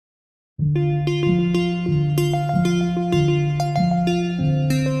Welcome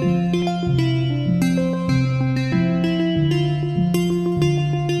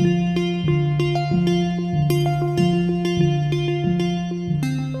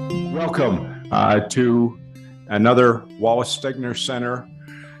to another Wallace Stegner Center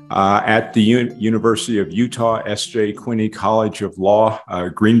at the University of Utah S.J. Quinney College of Law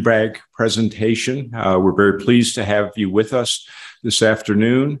Green Bag presentation. We're very pleased to have you with us this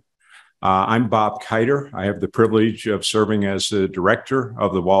afternoon. I'm Bob Kiter. I have the privilege of serving as the director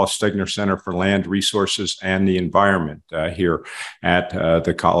of the Wallace Stegner Center for Land Resources and the Environment here at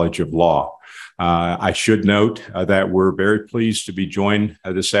the College of Law. I should note that we're very pleased to be joined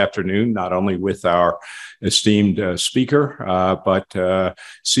this afternoon, not only with our esteemed speaker, but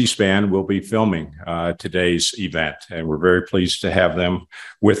C-SPAN will be filming today's event, and we're very pleased to have them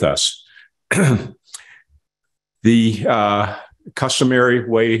with us. The customary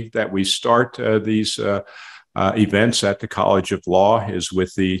way that we start these events at the College of Law is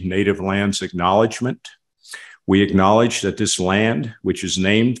with the Native Lands Acknowledgement. We acknowledge that this land, which is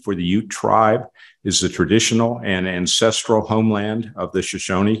named for the Ute tribe, is the traditional and ancestral homeland of the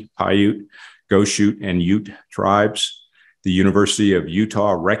Shoshone, Paiute, Goshute, and Ute tribes. The University of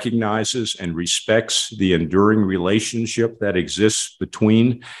Utah recognizes and respects the enduring relationship that exists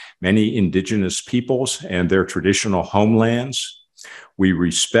between many indigenous peoples and their traditional homelands. We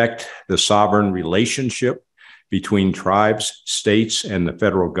respect the sovereign relationship between tribes, states, and the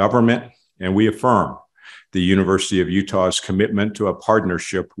federal government, and we affirm the University of Utah's commitment to a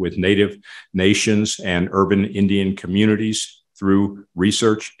partnership with Native nations and urban Indian communities through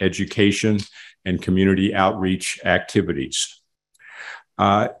research, education, and community outreach activities.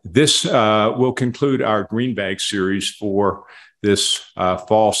 This will conclude our Green Bag series for this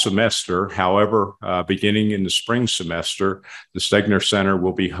fall semester. However, beginning in the spring semester, the Stegner Center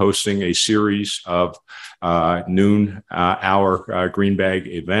will be hosting a series of noon hour Green Bag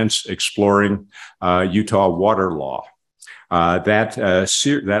events exploring Utah water law.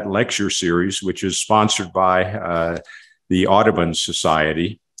 That lecture series, which is sponsored by the Audubon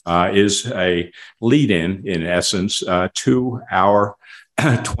Society, is a lead-in essence, to our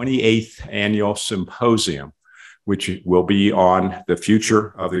 28th annual symposium, which will be on the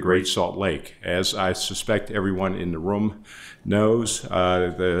future of the Great Salt Lake. As I suspect everyone in the room knows,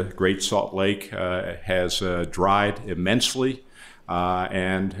 the Great Salt Lake has dried immensely,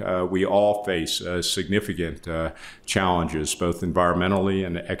 and we all face significant challenges, both environmentally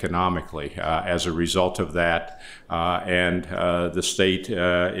and economically, as a result of that. And the state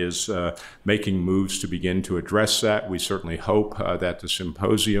is making moves to begin to address that. We certainly hope that the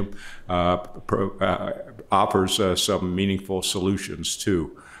symposium offers some meaningful solutions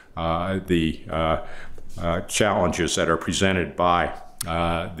to the challenges that are presented by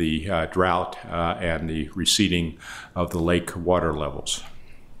the drought and the receding of the lake water levels.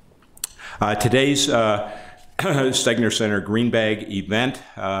 Today's Stegner Center Green Bag event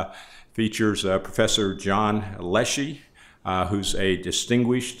features Professor John Leshy, who's a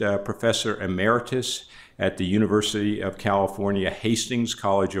Distinguished Professor Emeritus at the University of California, Hastings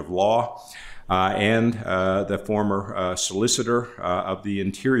College of Law, and the former Solicitor of the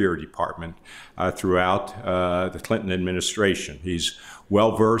Interior Department throughout the Clinton administration. He's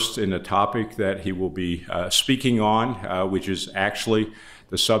well-versed in the topic that he will be speaking on, which is actually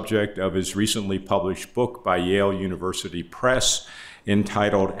the subject of his recently published book by Yale University Press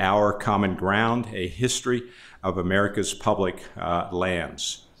entitled Our Common Ground, A History of America's Public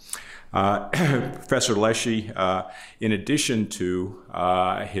Lands. Professor Leshy, in addition to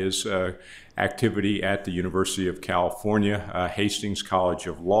his activity at the University of California, Hastings College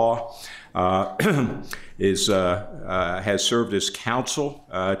of Law, has served as counsel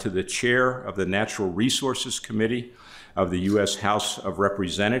to the chair of the Natural Resources Committee of the U.S. House of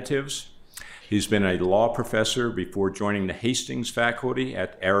Representatives. He's been a law professor before joining the Hastings faculty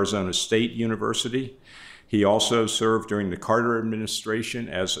at Arizona State University. He also served during the Carter administration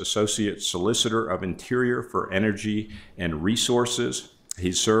as Associate Solicitor of Interior for Energy and Resources.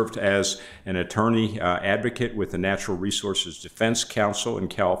 He served as an attorney advocate with the Natural Resources Defense Council in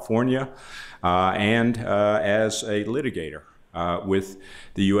California and as a litigator with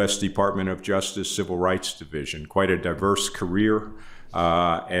the U.S. Department of Justice Civil Rights Division. Quite a diverse career,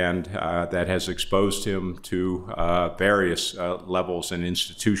 and that has exposed him to various levels and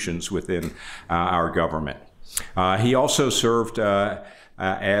institutions within our government. He also served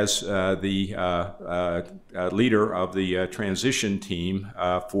as the leader of the transition team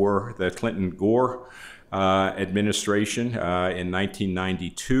for the Clinton-Gore administration in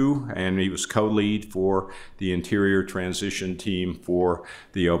 1992, and he was co-lead for the Interior Transition Team for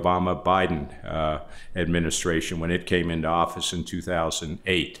the Obama-Biden administration when it came into office in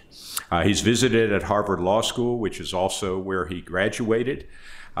 2008. He's visited at Harvard Law School, which is also where he graduated,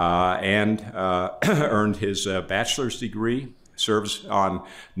 and earned his bachelor's degree, serves on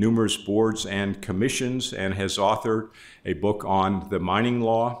numerous boards and commissions, and has authored a book on the mining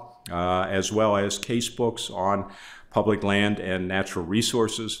law, as well as casebooks on public land and natural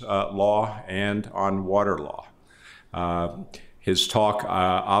resources law and on water law. His talk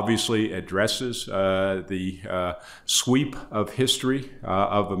obviously addresses the sweep of history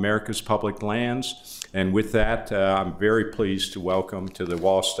of America's public lands. And with that, I'm very pleased to welcome to the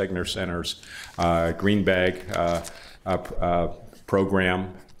Wallace Stegner Center's Green Bag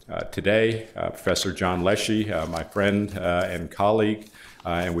program today, Professor John Leshy, my friend and colleague,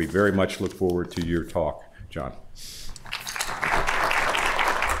 and we very much look forward to your talk, John.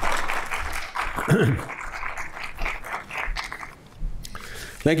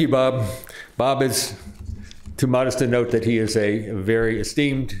 Thank you, Bob. Bob is too modest to note that he is a very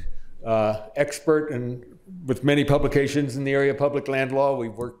esteemed expert and with many publications in the area of public land law.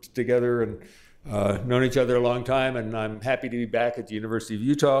 We've worked together and known each other a long time, and I'm happy to be back at the University of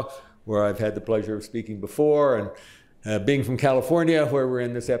Utah, where I've had the pleasure of speaking before. And being from California, where we're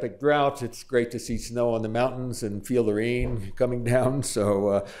in this epic drought, it's great to see snow on the mountains and feel the rain coming down.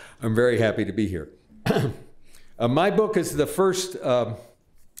 So I'm very happy to be here. My book is the first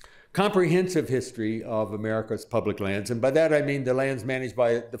comprehensive history of America's public lands. And by that, I mean the lands managed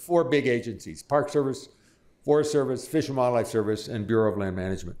by the four big agencies: Park Service, Forest Service, Fish and Wildlife Service, and Bureau of Land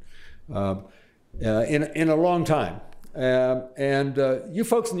Management. In a long time. You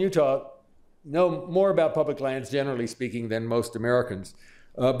folks in Utah know more about public lands, generally speaking, than most Americans.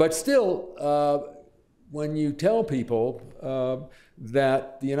 But still, when you tell people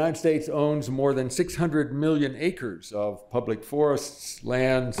that the United States owns more than 600 million acres of public forests,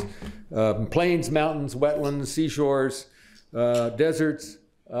 lands, plains, mountains, wetlands, seashores, deserts,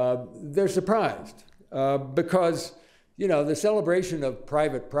 they're surprised because, you know, the celebration of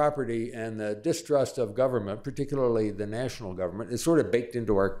private property and the distrust of government, particularly the national government, is sort of baked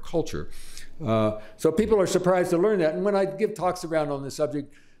into our culture. So people are surprised to learn that. And when I give talks around on this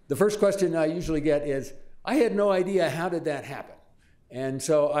subject, the first question I usually get is, I had no idea, how did that happen? And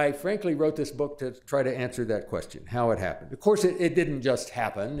so I frankly wrote this book to try to answer that question, how it happened. Of course, it didn't just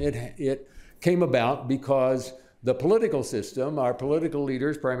happen. It came about because the political system, our political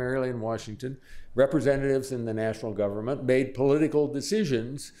leaders, primarily in Washington, representatives in the national government, made political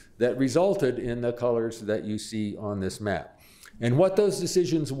decisions that resulted in the colors that you see on this map. And what those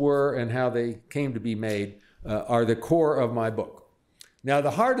decisions were and how they came to be made are the core of my book. Now,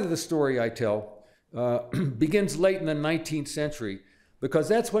 the heart of the story I tell begins late in the 19th century, because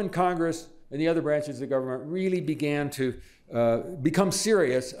that's when Congress and the other branches of the government really began to become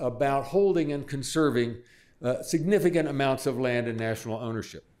serious about holding and conserving significant amounts of land in national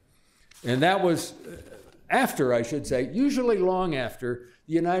ownership. And that was after, I should say, usually long after,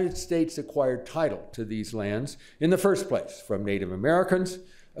 the United States acquired title to these lands in the first place from Native Americans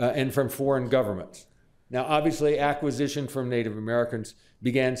and from foreign governments. Now, obviously, acquisition from Native Americans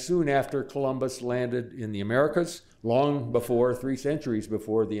began soon after Columbus landed in the Americas, long before, 3 centuries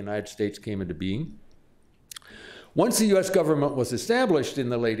before the United States came into being. Once the US government was established in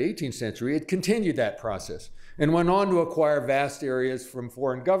the late 18th century, it continued that process and went on to acquire vast areas from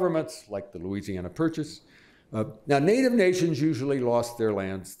foreign governments, like the Louisiana Purchase. Now, Native nations usually lost their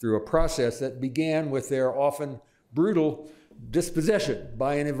lands through a process that began with their often brutal dispossession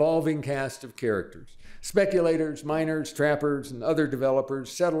by an evolving cast of characters: speculators, miners, trappers, and other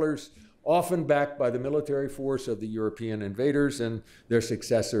developers, settlers, often backed by the military force of the European invaders and their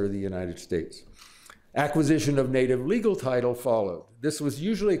successor, the United States. Acquisition of native legal title followed. This was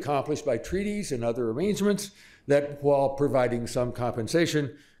usually accomplished by treaties and other arrangements that, while providing some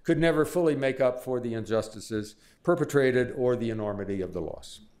compensation, could never fully make up for the injustices perpetrated or the enormity of the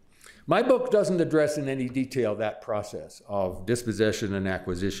loss. My book doesn't address in any detail that process of dispossession and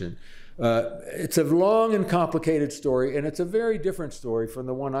acquisition. It's a long and complicated story, and it's a very different story from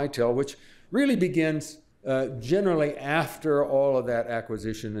the one I tell, which really begins generally after all of that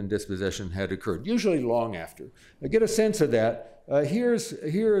acquisition and dispossession had occurred, usually long after. To get a sense of that, here's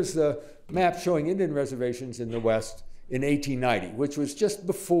the map showing Indian reservations in the West in 1890, which was just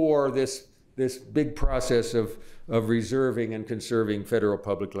before this big process of reserving and conserving federal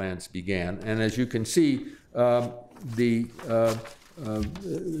public lands began. And as you can see, there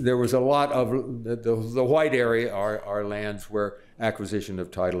was a lot of the white area are lands where acquisition of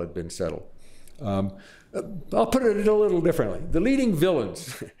title had been settled. I'll put it a little differently. The leading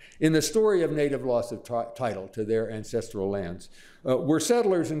villains in the story of native loss of title to their ancestral lands were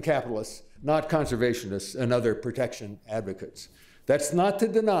settlers and capitalists, not conservationists and other protection advocates. That's not to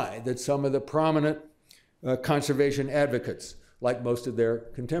deny that some of the prominent conservation advocates, like most of their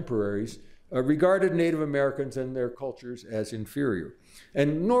contemporaries, regarded Native Americans and their cultures as inferior.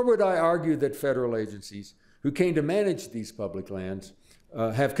 And nor would I argue that federal agencies who came to manage these public lands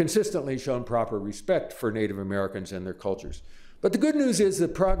have consistently shown proper respect for Native Americans and their cultures. But the good news is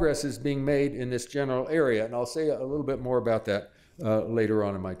that progress is being made in this general area, and I'll say a little bit more about that later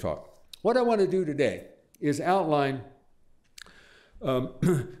on in my talk. What I want to do today is outline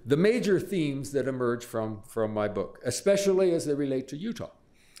the major themes that emerge from my book, especially as they relate to Utah,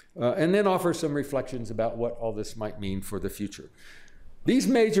 and then offer some reflections about what all this might mean for the future. I'm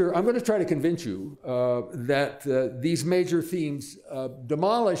going to try to convince you that these major themes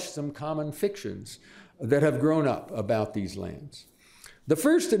demolish some common fictions that have grown up about these lands. The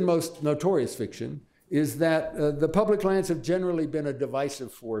first and most notorious fiction is that the public lands have generally been a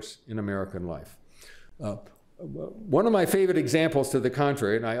divisive force in American life. One of my favorite examples to the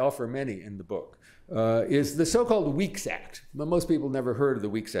contrary, and I offer many in the book, is the so-called Weeks Act. Most people never heard of the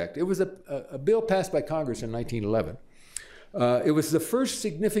Weeks Act. It was a bill passed by Congress in 1911. It was the first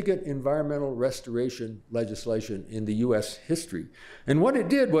significant environmental restoration legislation in the US history. And what it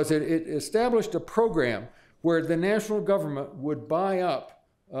did was it established a program where the national government would buy up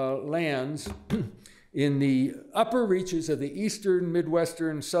lands in the upper reaches of the eastern,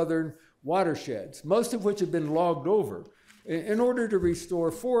 midwestern, southern watersheds, most of which had been logged over, in order to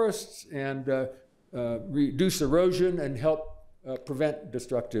restore forests and reduce erosion and help prevent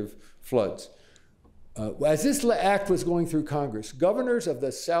destructive floods. As this act was going through Congress, governors of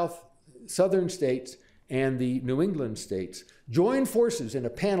the southern states and the New England states joined forces in a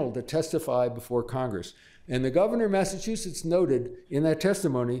panel to testify before Congress. And the governor of Massachusetts noted in that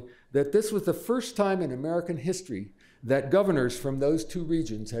testimony that this was the first time in American history that governors from those two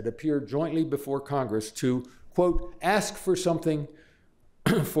regions had appeared jointly before Congress to, quote, ask for something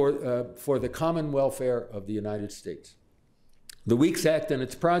for the common welfare of the United States. The Weeks Act and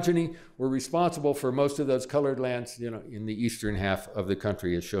its progeny were responsible for most of those colored lands, in the eastern half of the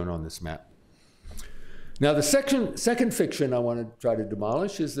country, as shown on this map. Now, the second fiction I want to try to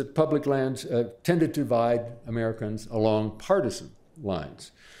demolish is that public lands tend to divide Americans along partisan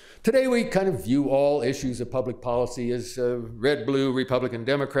lines. Today, we kind of view all issues of public policy as red, blue, Republican,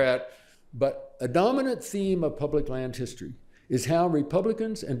 Democrat, but a dominant theme of public land history is how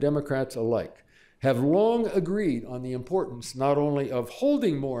Republicans and Democrats alike have long agreed on the importance not only of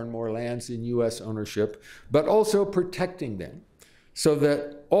holding more and more lands in US ownership, but also protecting them so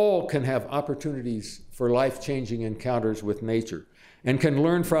that all can have opportunities for life-changing encounters with nature and can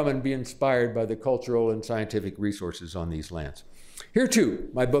learn from and be inspired by the cultural and scientific resources on these lands. Here too,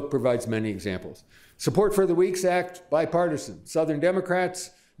 my book provides many examples. Support for the Weeks Act, bipartisan, Southern Democrats,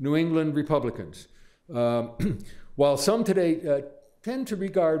 New England Republicans. While some today tend to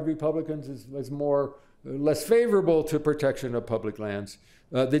regard Republicans as less favorable to protection of public lands,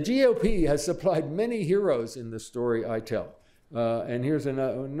 the GOP has supplied many heroes in the story I tell. And here's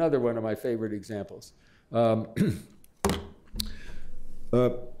another one of my favorite examples.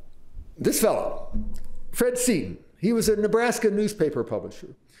 This fellow, Fred Seaton, he was a Nebraska newspaper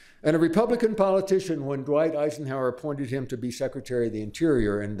publisher and a Republican politician when Dwight Eisenhower appointed him to be Secretary of the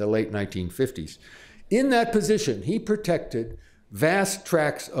Interior in the late 1950s. In that position, he protected vast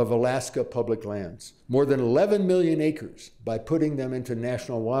tracts of Alaska public lands, more than 11 million acres, by putting them into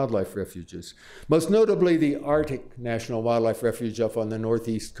national wildlife refuges, most notably the Arctic National Wildlife Refuge up on the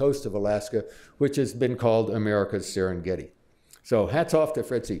northeast coast of Alaska, which has been called America's Serengeti. So hats off to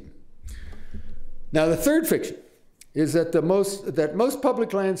Fred Seaton. Now, the third fiction is that most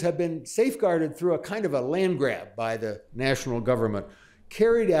public lands have been safeguarded through a kind of a land grab by the national government,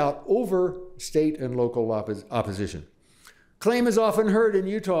 carried out over state and local opposition. Claim is often heard in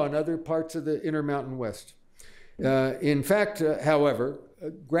Utah and other parts of the Intermountain West. In fact, however,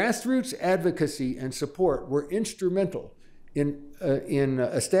 grassroots advocacy and support were instrumental in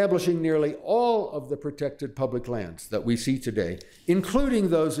establishing nearly all of the protected public lands that we see today, including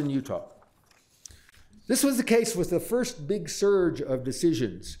those in Utah. This was the case with the first big surge of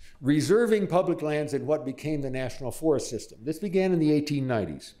decisions reserving public lands in what became the National Forest System. This began in the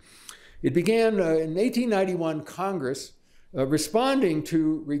 1890s. It began in 1891, Congress, responding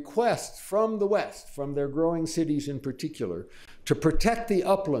to requests from the West, from their growing cities in particular, to protect the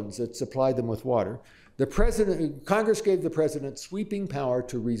uplands that supplied them with water. Congress gave the president sweeping power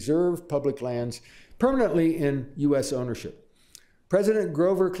to reserve public lands permanently in US ownership. President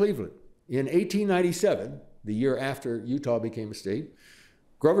Grover Cleveland, in 1897, the year after Utah became a state,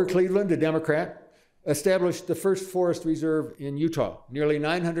 Grover Cleveland, a Democrat, established the first forest reserve in Utah, nearly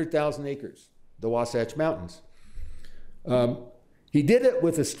 900,000 acres, the Wasatch Mountains. He did it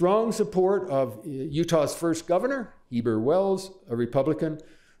with the strong support of Utah's first governor, Heber Wells, a Republican,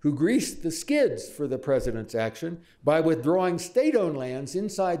 who greased the skids for the president's action by withdrawing state-owned lands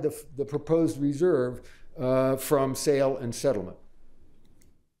inside the proposed reserve from sale and settlement.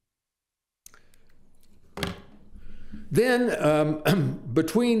 Then,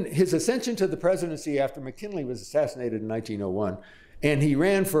 between his ascension to the presidency after McKinley was assassinated in 1901, and he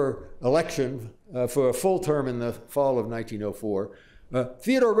ran for election for a full term in the fall of 1904,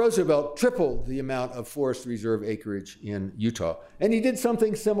 Theodore Roosevelt tripled the amount of forest reserve acreage in Utah. And he did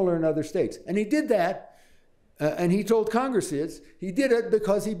something similar in other states. And he did that, and he told Congress he did it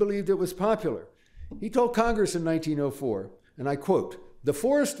because he believed it was popular. He told Congress in 1904, and I quote, "The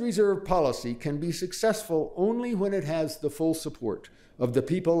forest reserve policy can be successful only when it has the full support of the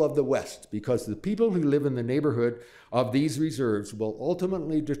people of the West, because the people who live in the neighborhood of these reserves will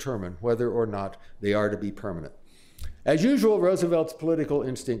ultimately determine whether or not they are to be permanent." As usual, Roosevelt's political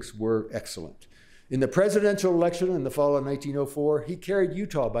instincts were excellent. In the presidential election in the fall of 1904, he carried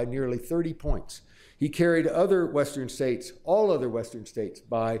Utah by nearly 30 points. He carried other Western states, all other Western states,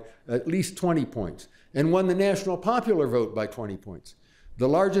 by at least 20 points, and won the national popular vote by 20 points, the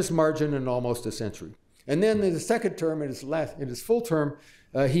largest margin in almost a century. And then in his second term, in his full term,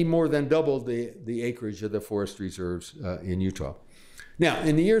 he more than doubled the acreage of the forest reserves in Utah. Now,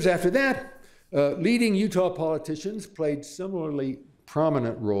 in the years after that, leading Utah politicians played similarly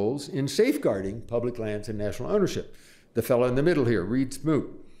prominent roles in safeguarding public lands and national ownership. The fellow in the middle here, Reed Smoot,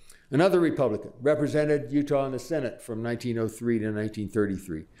 another Republican, represented Utah in the Senate from 1903 to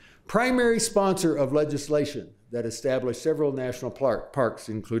 1933. Primary sponsor of legislation that established several national parks,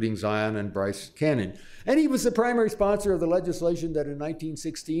 including Zion and Bryce Canyon. And he was the primary sponsor of the legislation that in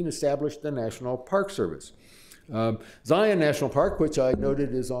 1916 established the National Park Service. Zion National Park, which I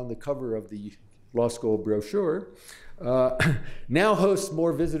noted is on the cover of the law school brochure, now hosts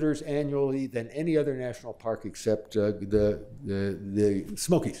more visitors annually than any other national park except the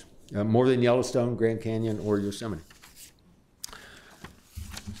Smokies, more than Yellowstone, Grand Canyon, or Yosemite.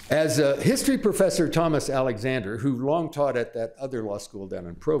 As history professor Thomas Alexander, who long taught at that other law school down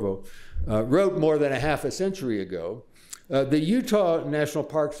in Provo, wrote more than a half a century ago, the Utah National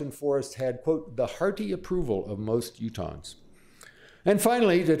Parks and Forests had, quote, the hearty approval of most Utahns. And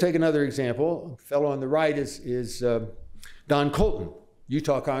finally, to take another example, the fellow on the right is Don Colton,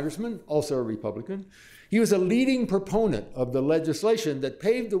 Utah congressman, also a Republican. He was a leading proponent of the legislation that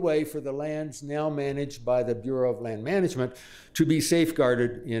paved the way for the lands now managed by the Bureau of Land Management to be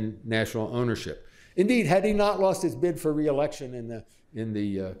safeguarded in national ownership. Indeed, had he not lost his bid for re-election in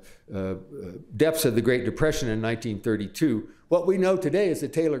the depths of the Great Depression in 1932, what we know today as the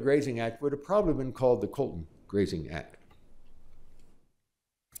Taylor Grazing Act would have probably been called the Colton Grazing Act.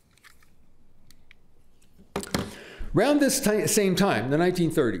 Around this same time, the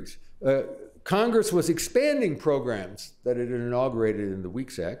 1930s, Congress was expanding programs that it had inaugurated in the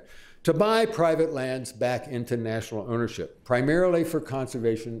Weeks Act to buy private lands back into national ownership, primarily for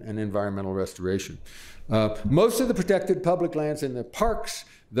conservation and environmental restoration. Most of the protected public lands in the parks,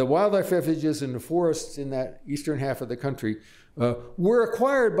 the wildlife refuges, and the forests in that eastern half of the country were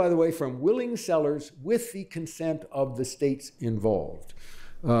acquired, by the way, from willing sellers with the consent of the states involved.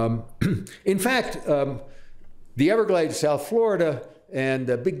 In fact, the Everglades, South Florida, and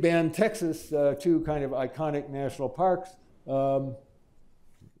Big Bend, Texas, two kind of iconic national parks.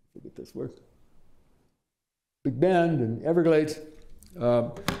 Get this work. Big Bend and Everglades.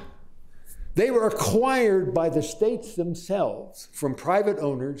 They were acquired by the states themselves from private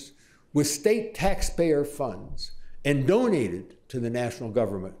owners with state taxpayer funds and donated to the national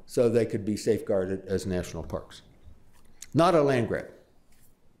government so they could be safeguarded as national parks. Not a land grab.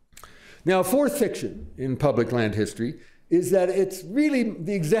 Now, a fourth fiction in public land history is that it's really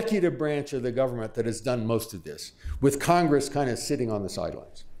the executive branch of the government that has done most of this, with Congress kind of sitting on the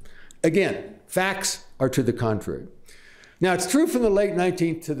sidelines. Again, facts are to the contrary. Now, it's true from the late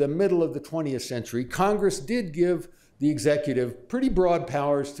 19th to the middle of the 20th century, Congress did give the executive pretty broad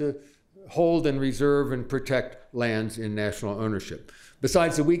powers to hold and reserve and protect lands in national ownership.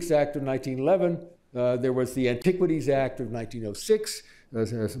 Besides the Weeks Act of 1911, there was the Antiquities Act of 1906.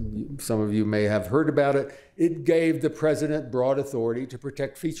 Some of you may have heard about it. It gave the president broad authority to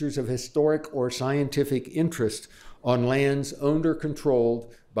protect features of historic or scientific interest on lands owned or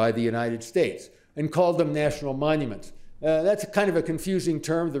controlled by the United States and called them national monuments. That's kind of a confusing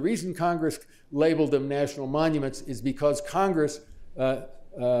term. The reason Congress labeled them national monuments is because Congress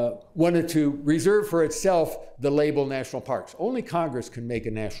wanted to reserve for itself the label national parks. Only Congress can make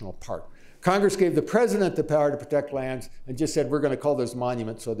a national park. Congress gave the president the power to protect lands and just said, we're going to call those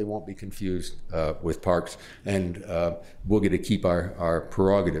monuments so they won't be confused with parks, and we'll get to keep our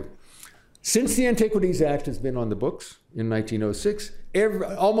prerogative. Since the Antiquities Act has been on the books in 1906,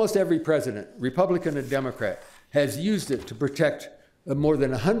 almost every president, Republican and Democrat, has used it to protect more than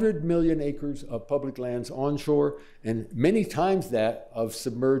 100 million acres of public lands onshore, and many times that of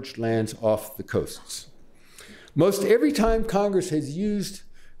submerged lands off the coasts. Most every time Congress has used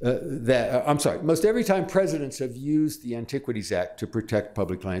most every time presidents have used the Antiquities Act to protect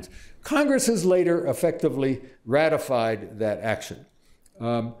public lands, Congress has later effectively ratified that action.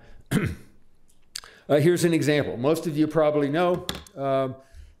 Here's an example. Most of you probably know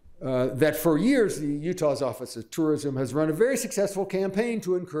that for years, the Utah's Office of Tourism has run a very successful campaign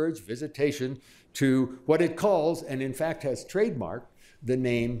to encourage visitation to what it calls, and in fact has trademarked, the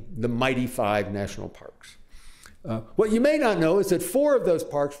name, the Mighty Five National Parks. What you may not know is that 4 of those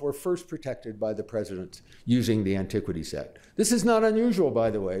parks were first protected by the presidents using the Antiquities Act. This is not unusual,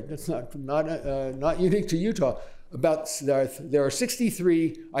 by the way. It's not unique to Utah. There are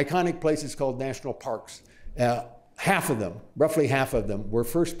 63 iconic places called national parks. Half of them, roughly half of them, were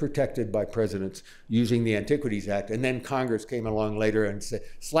first protected by presidents using the Antiquities Act, and then Congress came along later and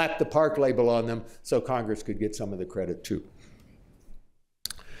slapped the park label on them so Congress could get some of the credit too.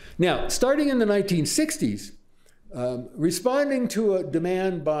 Now, starting in the 1960s, responding to a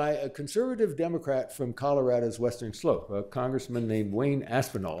demand by a conservative Democrat from Colorado's Western Slope, a congressman named Wayne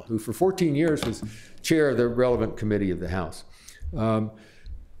Aspinall, who for 14 years was chair of the relevant committee of the House.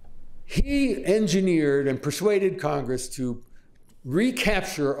 He engineered and persuaded Congress to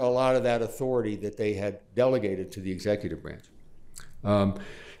recapture a lot of that authority that they had delegated to the executive branch.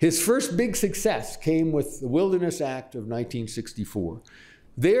 His first big success came with the Wilderness Act of 1964.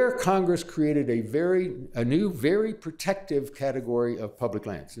 There, Congress created a new, very protective category of public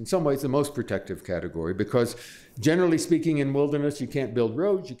lands. In some ways, the most protective category, because generally speaking, in wilderness, you can't build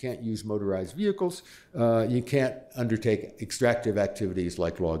roads, you can't use motorized vehicles, you can't undertake extractive activities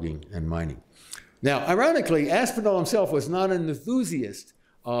like logging and mining. Now, ironically, Aspinall himself was not an enthusiast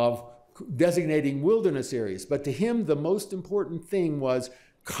of designating wilderness areas, but to him, the most important thing was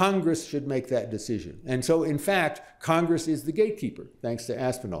Congress should make that decision. And so, in fact, Congress is the gatekeeper, thanks to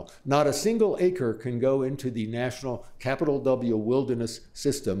Aspinall. Not a single acre can go into the national capital W wilderness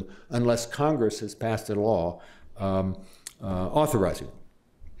system unless Congress has passed a law authorizing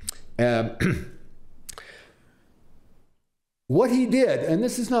it. What he did, and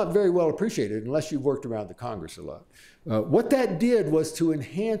this is not very well appreciated unless you've worked around the Congress a lot, what that did was to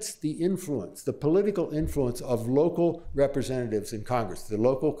enhance the influence, the political influence of local representatives in Congress, the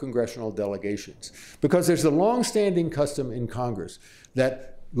local congressional delegations. Because there's a long-standing custom in Congress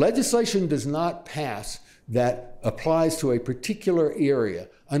that legislation does not pass that applies to a particular area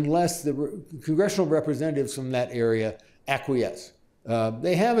unless the congressional representatives from that area acquiesce.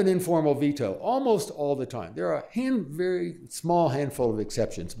 They have an informal veto almost all the time. There are a very small handful of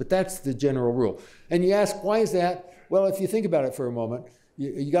exceptions, but that's the general rule. And you ask, why is that? Well, if you think about it for a moment,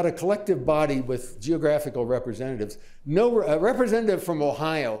 you got a collective body with geographical representatives. A representative from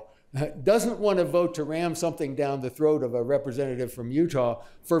Ohio doesn't want to vote to ram something down the throat of a representative from Utah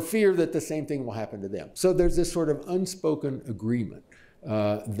for fear that the same thing will happen to them. So there's this sort of unspoken agreement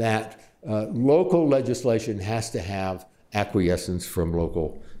that local legislation has to have acquiescence from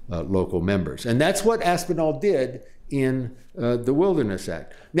local members. And that's what Aspinall did in the Wilderness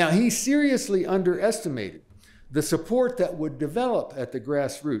Act. Now, he seriously underestimated the support that would develop at the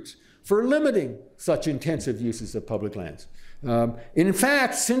grassroots for limiting such intensive uses of public lands. In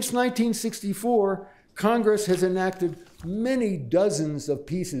fact, since 1964, Congress has enacted many dozens of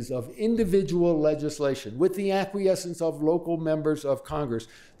pieces of individual legislation with the acquiescence of local members of Congress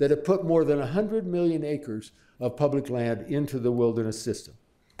that have put more than 100 million acres of public land into the wilderness system,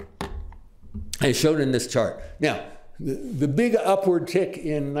 as shown in this chart. Now, the big upward tick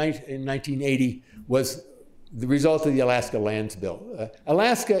in 1980 was the result of the Alaska Lands Bill.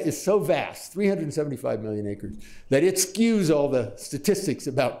 Alaska is so vast, 375 million acres, that it skews all the statistics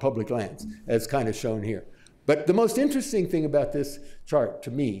about public lands, as kind of shown here. But the most interesting thing about this chart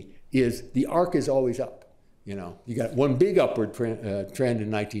to me is the arc is always up. You know, you got one big upward trend in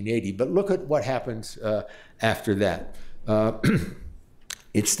 1980, but look at what happens after that.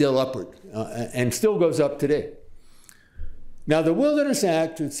 It's still upward and still goes up today. Now, the Wilderness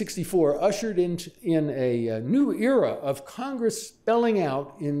Act of '64 ushered in a new era of Congress spelling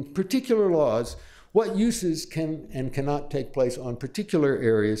out in particular laws what uses can and cannot take place on particular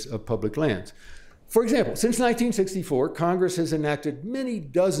areas of public lands. For example, since 1964, Congress has enacted many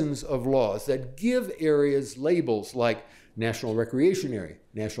dozens of laws that give areas labels like National Recreation Area,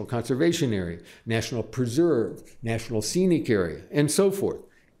 National Conservation Area, National Preserve, National Scenic Area, and so forth.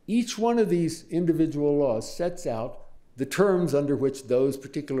 Each one of these individual laws sets out the terms under which those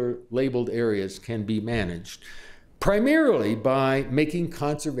particular labeled areas can be managed, primarily by making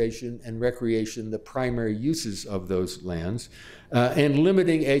conservation and recreation the primary uses of those lands, and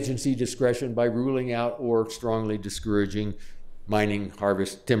limiting agency discretion by ruling out or strongly discouraging mining,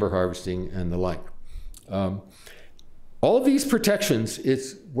 timber harvesting, and the like. All of these protections,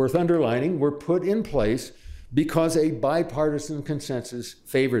 it's worth underlining, were put in place because a bipartisan consensus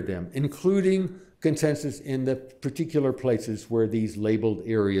favored them, including consensus in the particular places where these labeled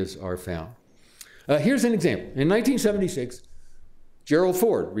areas are found. Here's an example. In 1976, Gerald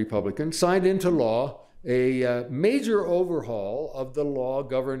Ford, Republican, signed into law a major overhaul of the law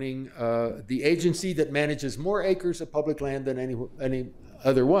governing the agency that manages more acres of public land than any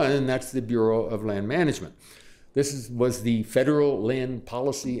other one, and that's the Bureau of Land Management. This was the Federal Land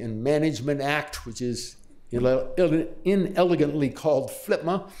Policy and Management Act, which is inelegantly called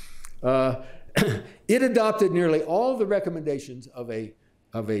FLPMA. It adopted nearly all the recommendations of a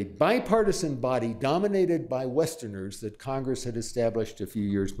bipartisan body dominated by Westerners that Congress had established a few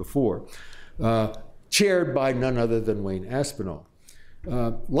years before, chaired by none other than Wayne Aspinall.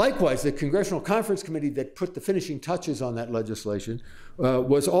 Likewise, the Congressional Conference Committee that put the finishing touches on that legislation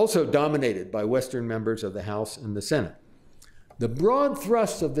was also dominated by Western members of the House and the Senate. The broad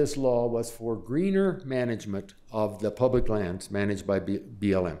thrust of this law was for greener management of the public lands managed by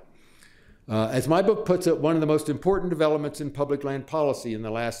BLM. As my book puts it, one of the most important developments in public land policy in the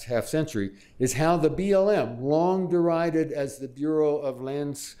last half century is how the BLM, long derided as the Bureau of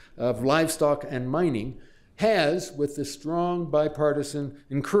Livestock and Mining, has, with the strong bipartisan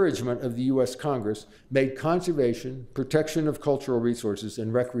encouragement of the U.S. Congress, made conservation, protection of cultural resources,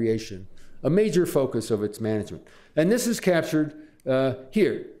 and recreation a major focus of its management. And this is captured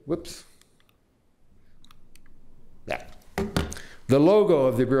here. Whoops. That. The logo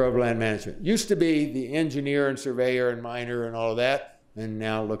of the Bureau of Land Management used to be the engineer and surveyor and miner and all of that, and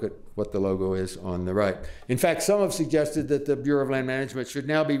now look at what the logo is on the right. In fact, some have suggested that the Bureau of Land Management should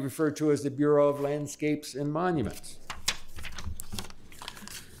now be referred to as the Bureau of Landscapes and Monuments.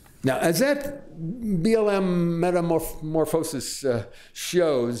 Now, as that BLM metamorphosis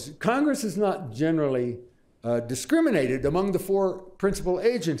shows, Congress is not generally discriminated among the four principal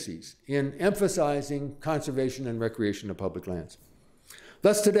agencies in emphasizing conservation and recreation of public lands.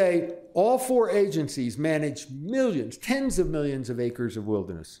 Thus today, all four agencies manage millions, tens of millions of acres of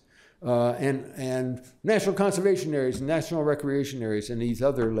wilderness, and national conservation areas, and national recreation areas, and these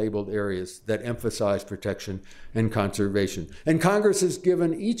other labeled areas that emphasize protection and conservation. And Congress has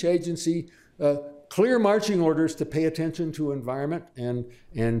given each agency clear marching orders to pay attention to environment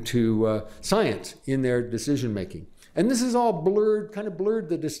and to science in their decision making. And this has all kind of blurred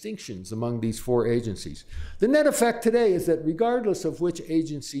the distinctions among these four agencies. The net effect today is that regardless of which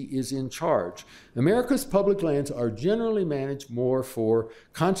agency is in charge, America's public lands are generally managed more for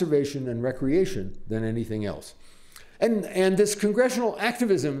conservation and recreation than anything else. And this congressional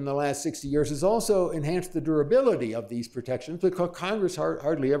activism in the last 60 years has also enhanced the durability of these protections because Congress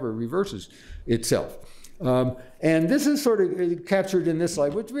hardly ever reverses itself. And this is sort of captured in this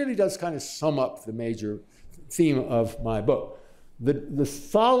slide, which really does kind of sum up the major theme of my book. The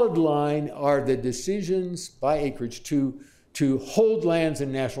solid line are the decisions by acreage to hold lands in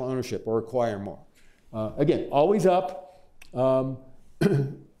national ownership or acquire more. Again, always up, and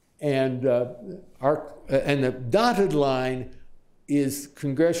the dotted line is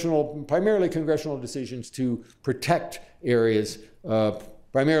primarily congressional decisions to protect areas,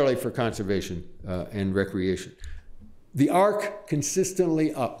 primarily for conservation and recreation. The arc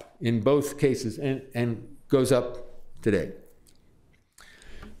consistently up in both cases and goes up today.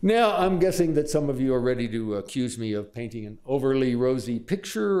 Now, I'm guessing that some of you are ready to accuse me of painting an overly rosy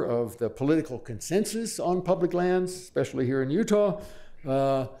picture of the political consensus on public lands, especially here in Utah.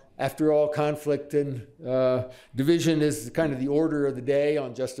 After all, conflict and division is kind of the order of the day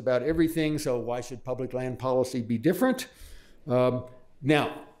on just about everything, so why should public land policy be different?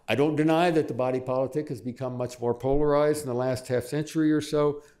 Now, I don't deny that the body politic has become much more polarized in the last half century or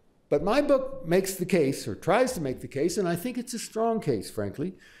so, but my book makes the case, or tries to make the case, and I think it's a strong case,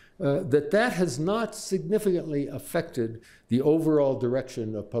 frankly, that has not significantly affected the overall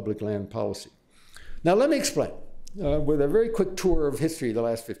direction of public land policy. Now, let me explain with a very quick tour of history the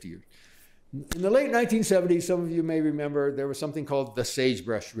last 50 years. In the late 1970s, some of you may remember, there was something called the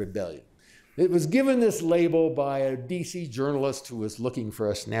Sagebrush Rebellion. It was given this label by a DC journalist who was looking for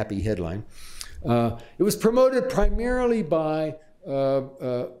a snappy headline. It was promoted primarily by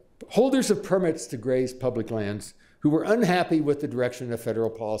holders of permits to graze public lands who were unhappy with the direction of federal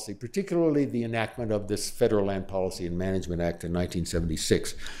policy, particularly the enactment of this Federal Land Policy and Management Act in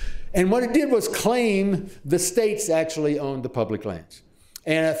 1976. And what it did was claim the states actually owned the public lands.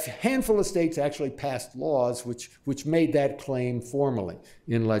 And a handful of states actually passed laws which made that claim formally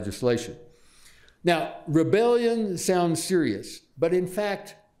in legislation. Now, rebellion sounds serious, but in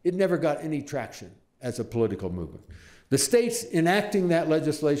fact, it never got any traction as a political movement. The states enacting that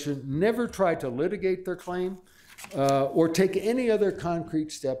legislation never tried to litigate their claim or take any other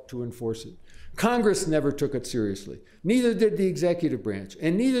concrete step to enforce it. Congress never took it seriously. Neither did the executive branch,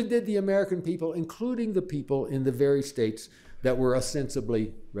 and neither did the American people, including the people in the very states that were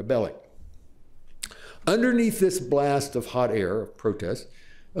ostensibly rebelling. Underneath this blast of hot air of protest,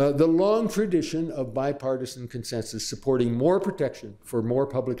 the long tradition of bipartisan consensus supporting more protection for more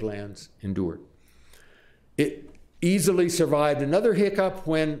public lands endured. It easily survived another hiccup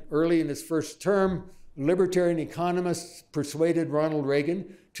when, early in his first term, libertarian economists persuaded Ronald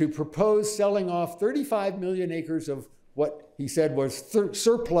Reagan to propose selling off 35 million acres of what he said was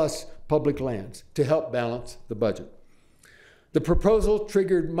surplus public lands to help balance the budget. The proposal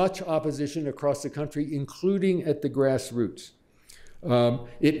triggered much opposition across the country, including at the grassroots.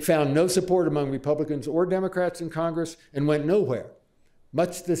 It found no support among Republicans or Democrats in Congress and went nowhere.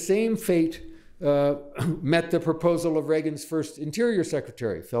 Much the same fate met the proposal of Reagan's first Interior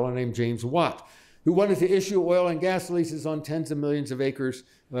Secretary, a fellow named James Watt, who wanted to issue oil and gas leases on tens of millions of acres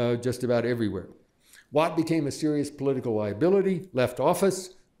just about everywhere. Watt became a serious political liability, left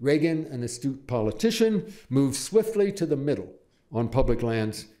office. Reagan, an astute politician, moved swiftly to the middle on public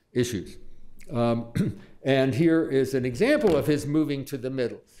lands issues. And here is an example of his moving to the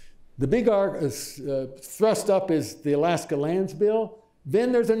middle. The big arc thrust up is the Alaska Lands Bill.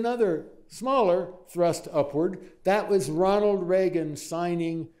 Then there's another smaller thrust upward. That was Ronald Reagan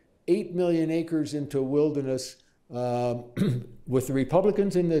signing 8 million acres into wilderness with the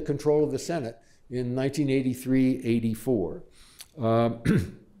Republicans in the control of the Senate in 1983-84.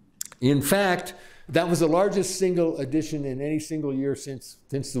 In fact, that was the largest single addition in any single year since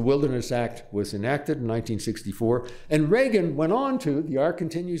the Wilderness Act was enacted in 1964. And Reagan went on to, the arc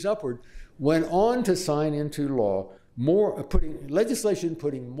continues upward, went on to sign into law legislation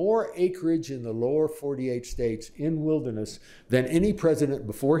putting more acreage in the lower 48 states in wilderness than any president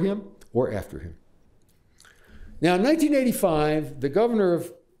before him or after him. Now, in 1985, the governor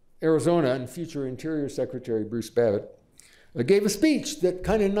of Arizona and future Interior Secretary Bruce Babbitt gave a speech that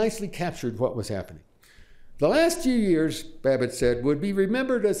kind of nicely captured what was happening. The last few years, Babbitt said, would be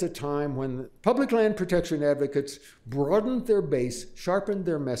remembered as a time when public land protection advocates broadened their base, sharpened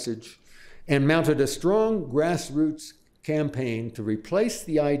their message, and mounted a strong grassroots campaign to replace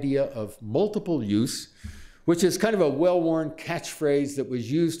the idea of multiple use, which is kind of a well-worn catchphrase that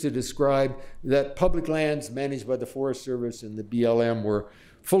was used to describe that public lands managed by the Forest Service and the BLM were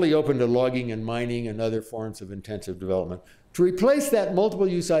fully open to logging and mining and other forms of intensive development, to replace that multiple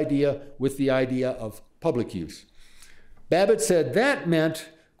use idea with the idea of public use. Babbitt said that meant,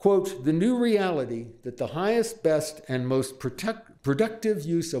 quote, the new reality that the highest, best, and most productive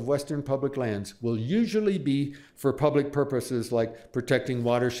use of Western public lands will usually be for public purposes like protecting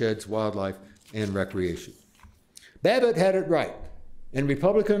watersheds, wildlife, and recreation. Babbitt had it right, and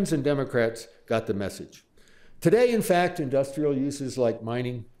Republicans and Democrats got the message. Today, in fact, industrial uses like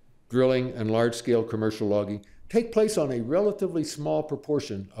mining, drilling, and large-scale commercial logging take place on a relatively small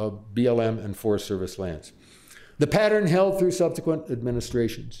proportion of BLM and Forest Service lands. The pattern held through subsequent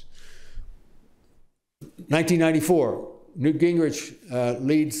administrations. 1994, Newt Gingrich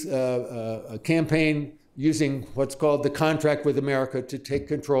leads a campaign using what's called the Contract with America to take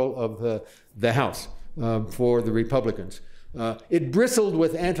control of the House for the Republicans. It bristled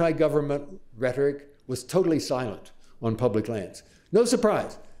with anti-government rhetoric, was totally silent on public lands. No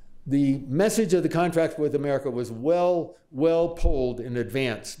surprise. The message of the Contract with America was well polled in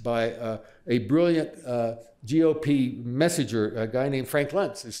advance by a brilliant GOP messenger, a guy named Frank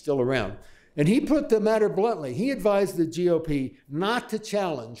Luntz, who's still around. And he put the matter bluntly. He advised the GOP not to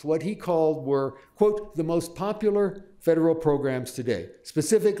challenge what he called were, quote, the most popular federal programs today,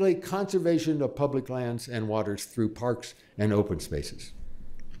 specifically conservation of public lands and waters through parks and open spaces.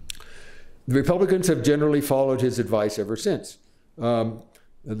 The Republicans have generally followed his advice ever since.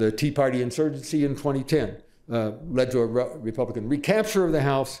 The Tea Party insurgency in 2010 led to a Republican recapture of the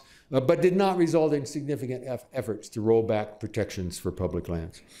House, but did not result in significant efforts to roll back protections for public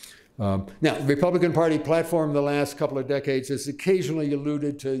lands. Now, the Republican Party platform the last couple of decades has occasionally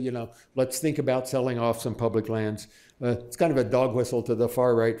alluded to, let's think about selling off some public lands. It's kind of a dog whistle to the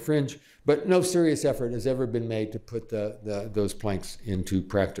far right fringe, but no serious effort has ever been made to put those planks into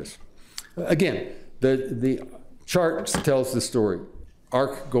practice. Again, the chart tells the story,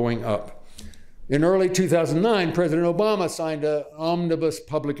 arc going up. In early 2009, President Obama signed an Omnibus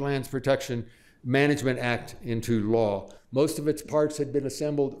Public Lands Protection Management Act into law. Most of its parts had been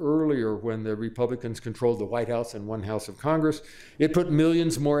assembled earlier when the Republicans controlled the White House and one House of Congress. It put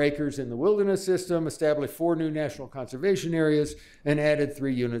millions more acres in the wilderness system, established 4 new national conservation areas, and added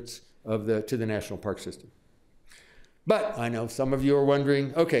 3 units to the national park system. But I know some of you are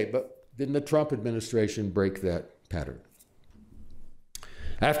wondering, okay, but didn't the Trump administration break that pattern?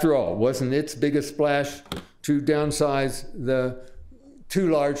 After all, wasn't its biggest splash to downsize the 2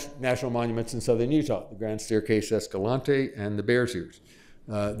 large national monuments in southern Utah, the Grand Staircase Escalante and the Bears Ears,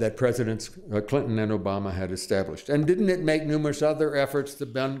 that Presidents Clinton and Obama had established? And didn't it make numerous other efforts to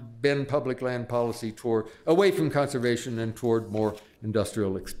bend public land policy away from conservation and toward more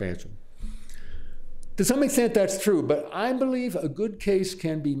industrial expansion? To some extent, that's true, but I believe a good case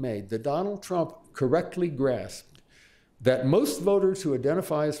can be made that Donald Trump correctly grasped that most voters who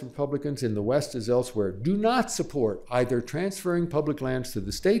identify as Republicans in the West as elsewhere do not support either transferring public lands to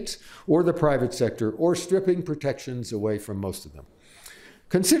the states or the private sector or stripping protections away from most of them.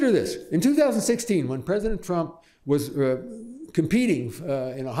 Consider this. In 2016, when President Trump was competing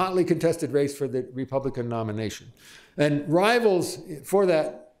in a hotly contested race for the Republican nomination, and rivals for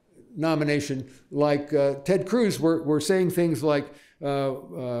that nomination, like Ted Cruz, were saying things like,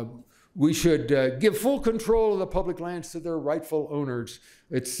 we should give full control of the public lands to their rightful owners,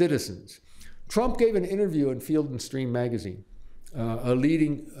 its citizens. Trump gave an interview in Field and Stream magazine, a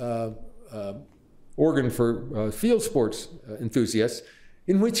leading organ for field sports enthusiasts,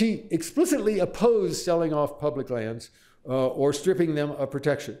 in which he explicitly opposed selling off public lands or stripping them of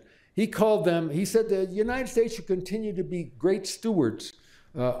protection. He said the United States should continue to be great stewards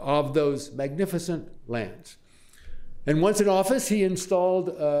of those magnificent lands. And once in office, he installed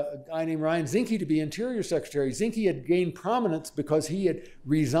a guy named Ryan Zinke to be Interior Secretary. Zinke had gained prominence because he had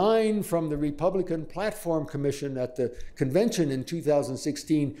resigned from the Republican Platform Commission at the convention in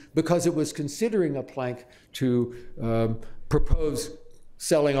 2016 because it was considering a plank to propose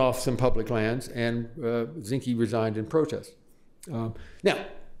selling off some public lands, and Zinke resigned in protest. Now,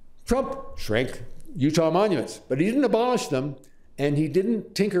 Trump shrank Utah monuments, but he didn't abolish them. And he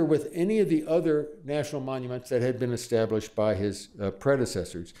didn't tinker with any of the other national monuments that had been established by his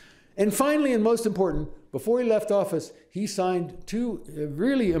predecessors. And finally, and most important, before he left office, he signed 2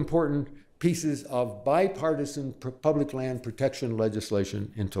 really important pieces of bipartisan public land protection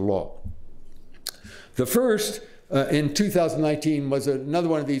legislation into law. The first, in 2019, was another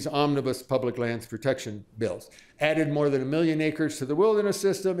one of these omnibus public lands protection bills. Added more than 1 million acres to the wilderness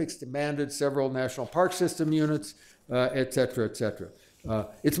system, expanded several national park system units, et cetera, et cetera.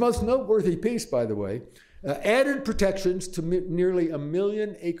 Its most noteworthy piece, by the way, added protections to nearly 1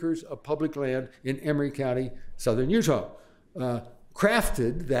 million acres of public land in Emery County, southern Utah.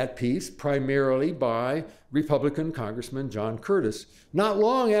 Crafted, that piece, primarily by Republican Congressman John Curtis, not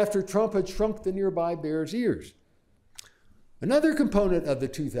long after Trump had shrunk the nearby Bears Ears. Another component of the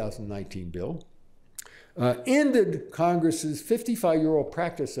 2019 bill ended Congress's 55-year-old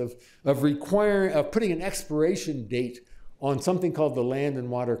practice of putting an expiration date on something called the Land and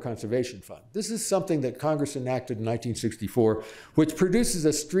Water Conservation Fund. This is something that Congress enacted in 1964, which produces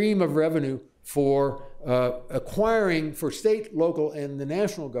a stream of revenue for acquiring, for state, local, and the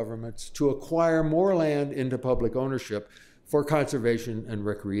national governments to acquire more land into public ownership for conservation and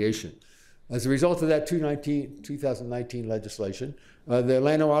recreation. As a result of that 2019 legislation, the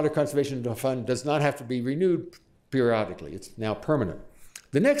Land and Water Conservation Fund does not have to be renewed periodically. It's now permanent.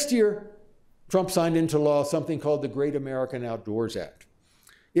 The next year, Trump signed into law something called the Great American Outdoors Act.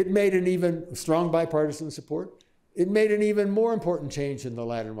 It made an even strong bipartisan support. It made an even more important change in the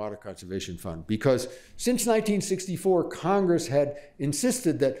Land and Water Conservation Fund, because since 1964, Congress had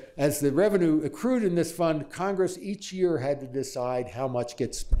insisted that as the revenue accrued in this fund, Congress each year had to decide how much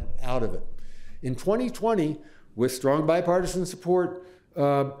gets spent out of it. In 2020, with strong bipartisan support,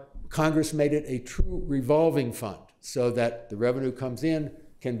 Congress made it a true revolving fund so that the revenue comes in,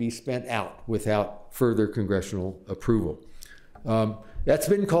 can be spent out without further congressional approval. That's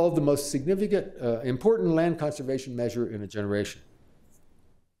been called the most significant, important land conservation measure in a generation.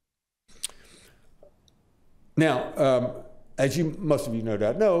 Now, as most of you no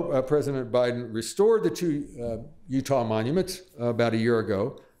doubt know, President Biden restored the 2 Utah monuments about a year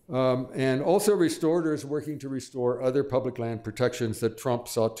ago, and also restored or is working to restore other public land protections that Trump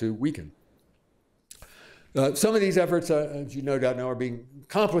sought to weaken. Some of these efforts, as you no doubt know, are being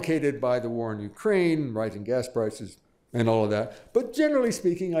complicated by the war in Ukraine, rising gas prices, and all of that. But generally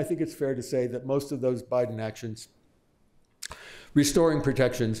speaking, I think it's fair to say that most of those Biden actions, restoring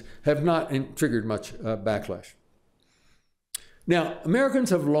protections, have not triggered much backlash. Now, Americans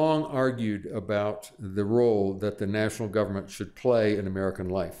have long argued about the role that the national government should play in American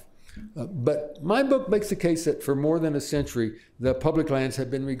life. But my book makes the case that for more than a century, the public lands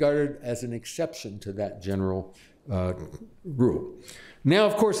have been regarded as an exception to that general rule. Now,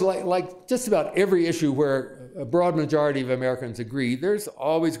 of course, like just about every issue where a broad majority of Americans agree, there's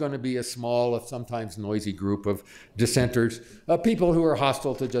always going to be a small, sometimes noisy group of dissenters, people who are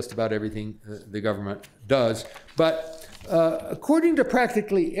hostile to just about everything the government does. But according to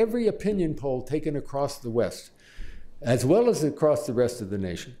practically every opinion poll taken across the West, as well as across the rest of the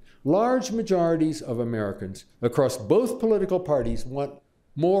nation, large majorities of Americans across both political parties want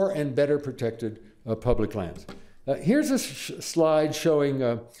more and better protected public lands. Here's a slide showing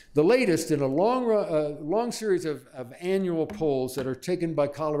the latest in a long series of annual polls that are taken by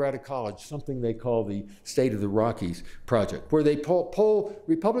Colorado College, something they call the State of the Rockies project, where they poll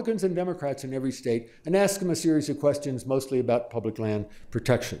Republicans and Democrats in every state and ask them a series of questions mostly about public land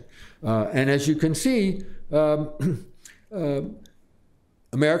protection. And as you can see,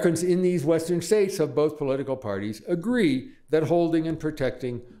 Americans in these western states of both political parties agree that holding and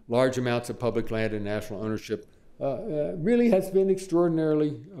protecting large amounts of public land and national ownership really has been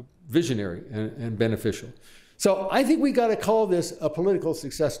extraordinarily visionary and beneficial. So I think we got to call this a political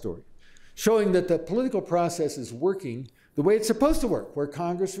success story, showing that the political process is working the way it's supposed to work, where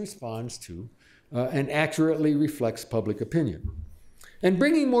Congress responds to and accurately reflects public opinion. And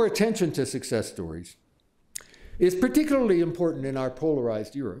bringing more attention to success stories is particularly important in our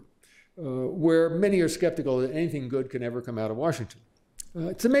polarized era, where many are skeptical that anything good can ever come out of Washington.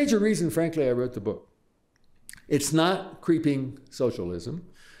 It's a major reason, frankly, I wrote the book. It's not creeping socialism.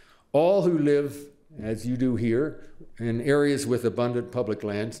 All who live, as you do here, in areas with abundant public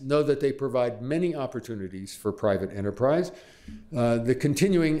lands know that they provide many opportunities for private enterprise. The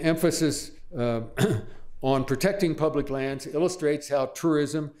continuing emphasis on protecting public lands illustrates how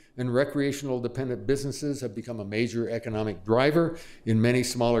tourism and recreational dependent businesses have become a major economic driver in many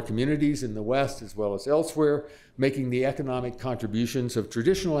smaller communities in the West as well as elsewhere, making the economic contributions of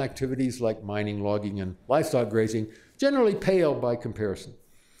traditional activities like mining, logging, and livestock grazing generally pale by comparison.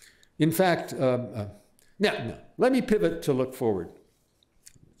 In fact, now, let me pivot to look forward.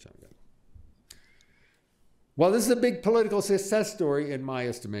 While this is a big political success story, in my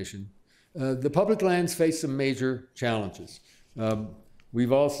estimation, the public lands face some major challenges.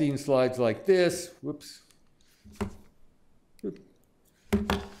 We've all seen slides like this, whoops,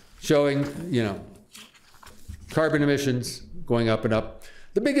 showing, carbon emissions going up and up.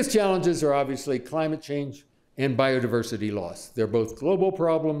 The biggest challenges are obviously climate change and biodiversity loss. They're both global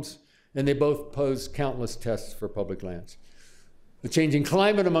problems, and they both pose countless tests for public lands. The changing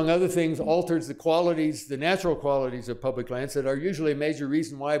climate, among other things, alters the natural qualities of public lands that are usually a major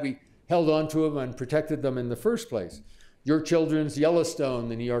reason why we held on to them and protected them in the first place. Your children's Yellowstone,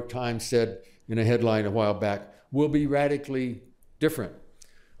 the New York Times said in a headline a while back, will be radically different.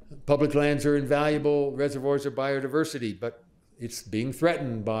 Public lands are invaluable reservoirs of biodiversity, but it's being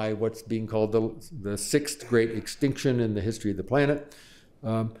threatened by what's being called the sixth great extinction in the history of the planet.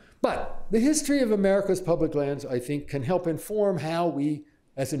 But the history of America's public lands, I think, can help inform how we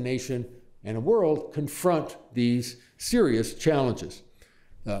as a nation and a world confront these serious challenges.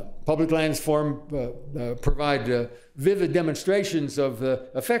 Public lands provide vivid demonstrations of the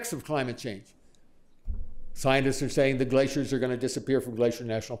effects of climate change. Scientists are saying the glaciers are going to disappear from Glacier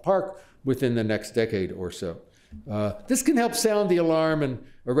National Park within the next decade or so. This can help sound the alarm and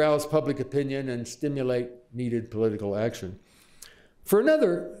arouse public opinion and stimulate needed political action. For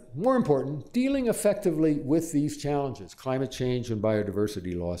another, more important, dealing effectively with these challenges, climate change and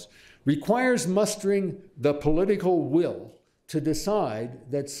biodiversity loss, requires mustering the political will to decide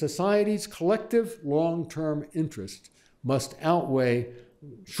that society's collective long-term interest must outweigh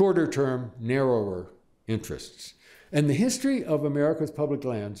shorter-term, narrower interests. And the history of America's public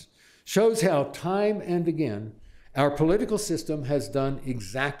lands shows how time and again our political system has done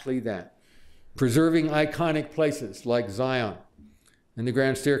exactly that, preserving iconic places like Zion and the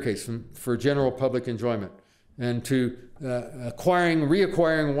Grand Staircase for general public enjoyment, and to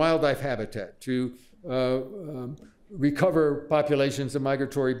reacquiring wildlife habitat, to recover populations of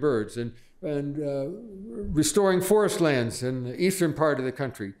migratory birds, and restoring forest lands in the eastern part of the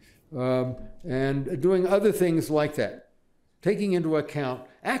country, and doing other things like that, taking into account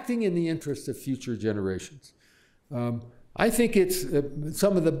acting in the interest of future generations. I think it's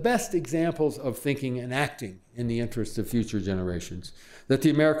some of the best examples of thinking and acting in the interest of future generations that the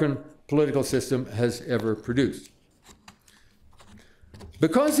American political system has ever produced.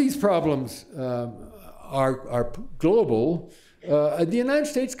 Because these problems are global, the United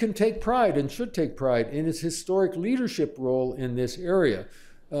States can take pride and should take pride in its historic leadership role in this area,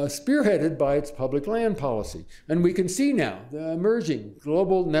 spearheaded by its public land policy. And we can see now the emerging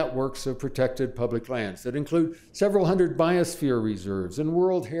global networks of protected public lands that include several hundred biosphere reserves and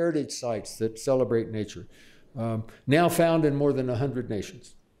World Heritage sites that celebrate nature, now found in more than 100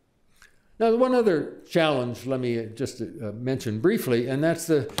 nations. Now, one other challenge, let me just mention briefly, and that's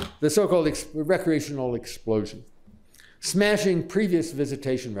the so-called recreational explosion. Smashing previous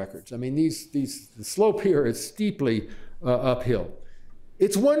visitation records. I mean, the slope here is steeply uphill.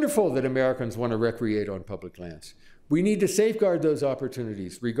 It's wonderful that Americans want to recreate on public lands. We need to safeguard those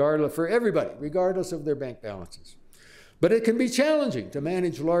opportunities for everybody, regardless of their bank balances. But it can be challenging to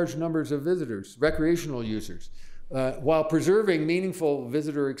manage large numbers of visitors, recreational users, while preserving meaningful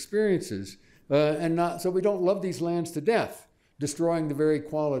visitor experiences, so we don't love these lands to death, destroying the very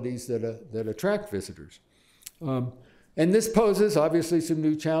qualities that attract visitors. And this poses, obviously, some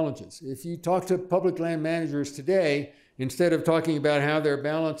new challenges. If you talk to public land managers today, instead of talking about how they're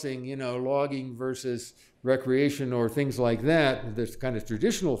balancing, logging versus recreation or things like that, the kind of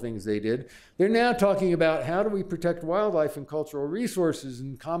traditional things they did, they're now talking about how do we protect wildlife and cultural resources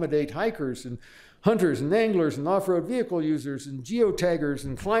and accommodate hikers and hunters and anglers and off-road vehicle users and geotaggers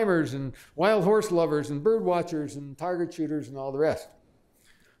and climbers and wild horse lovers and bird watchers and target shooters and all the rest.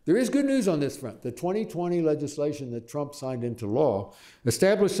 There is good news on this front. The 2020 legislation that Trump signed into law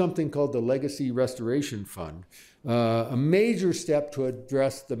established something called the Legacy Restoration Fund, a major step to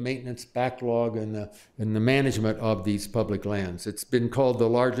address the maintenance backlog and the management of these public lands. It's been called the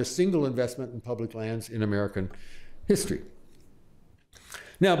largest single investment in public lands in American history.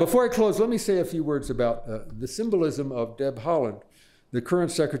 Now, before I close, let me say a few words about the symbolism of Deb Haaland, the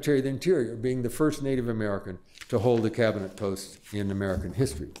current Secretary of the Interior, being the first Native American to hold a cabinet post in American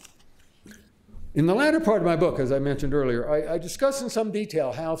history. In the latter part of my book, as I mentioned earlier, I discuss in some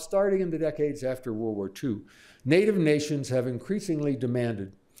detail how, starting in the decades after World War II, Native nations have increasingly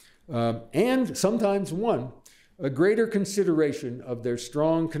demanded, and sometimes won, a greater consideration of their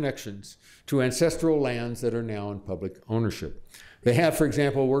strong connections to ancestral lands that are now in public ownership. They have, for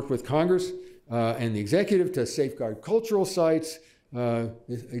example, worked with Congress and the executive to safeguard cultural sites,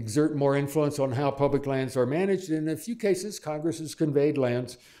 exert more influence on how public lands are managed. In a few cases, Congress has conveyed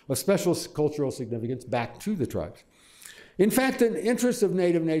lands of special cultural significance back to the tribes. In fact, the interests of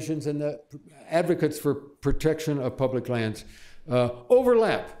Native nations and the advocates for protection of public lands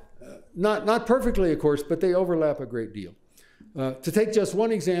overlap. Not perfectly, of course, but they overlap a great deal. To take just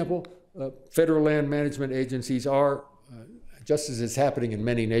one example, federal land management agencies are, just as is happening in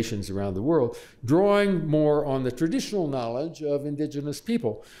many nations around the world, drawing more on the traditional knowledge of indigenous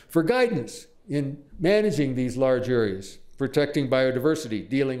people for guidance in managing these large areas, protecting biodiversity,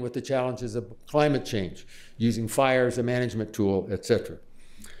 dealing with the challenges of climate change, using fire as a management tool, etc.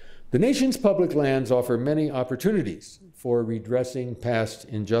 The nation's public lands offer many opportunities for redressing past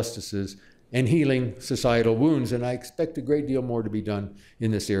injustices and healing societal wounds, and I expect a great deal more to be done in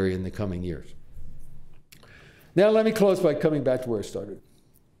this area in the coming years. Now let me close by coming back to where I started.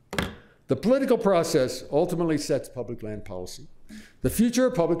 The political process ultimately sets public land policy. The future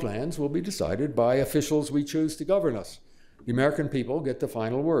of public lands will be decided by officials we choose to govern us. The American people get the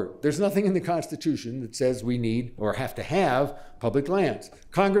final word. There's nothing in the Constitution that says we need or have to have public lands.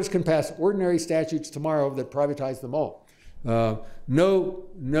 Congress can pass ordinary statutes tomorrow that privatize them all.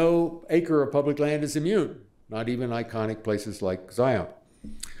 No acre of public land is immune, not even iconic places like Zion.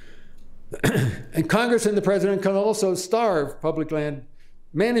 And Congress and the President can also starve public land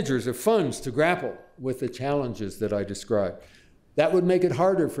managers of funds to grapple with the challenges that I described. That would make it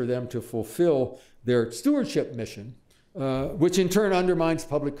harder for them to fulfill their stewardship mission, which in turn undermines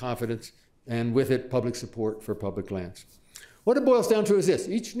public confidence and with it public support for public lands. What it boils down to is this: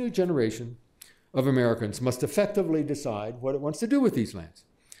 each new generation of Americans must effectively decide what it wants to do with these lands.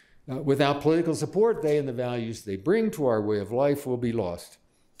 Without political support, they and the values they bring to our way of life will be lost.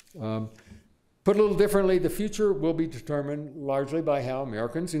 Put a little differently, the future will be determined largely by how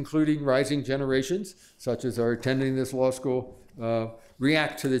Americans, including rising generations, such as are attending this law school,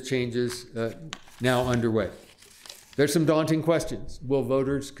 react to the changes now underway. There's some daunting questions. Will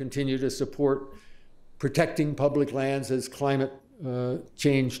voters continue to support protecting public lands as climate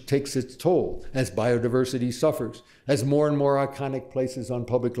change takes its toll, as biodiversity suffers, as more and more iconic places on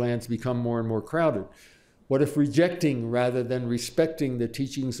public lands become more and more crowded? What if rejecting rather than respecting the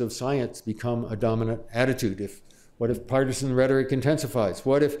teachings of science become a dominant attitude? What if partisan rhetoric intensifies?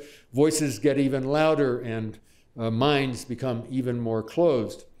 What if voices get even louder and minds become even more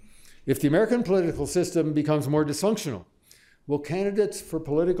closed? If the American political system becomes more dysfunctional, will candidates for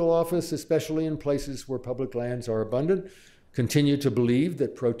political office, especially in places where public lands are abundant, continue to believe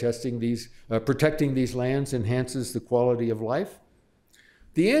that protecting these lands enhances the quality of life?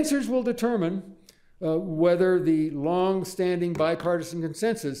 The answers will determine whether the long-standing bipartisan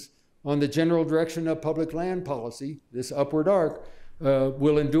consensus on the general direction of public land policy, this upward arc,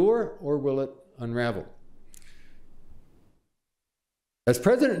 will endure or will it unravel? As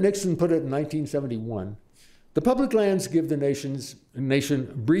President Nixon put it in 1971, the public lands give the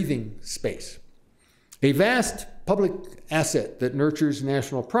nation breathing space, a vast public asset that nurtures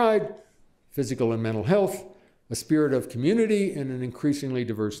national pride, physical and mental health, a spirit of community in an increasingly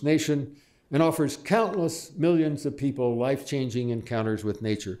diverse nation, and offers countless millions of people life-changing encounters with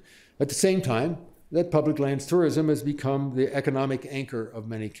nature. At the same time, that public lands tourism has become the economic anchor of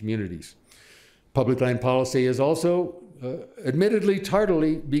many communities. Public land policy has also, admittedly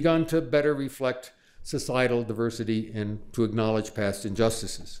tardily, begun to better reflect societal diversity and to acknowledge past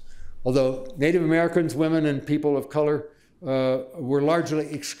injustices. Although Native Americans, women, and people of color were largely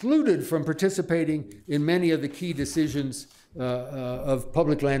excluded from participating in many of the key decisions of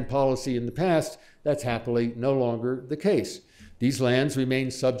public land policy in the past, that's happily no longer the case. These lands remain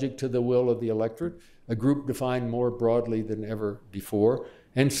subject to the will of the electorate, a group defined more broadly than ever before,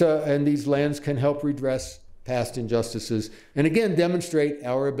 and these lands can help redress past injustices and again demonstrate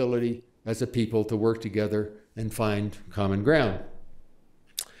our ability as a people to work together and find common ground.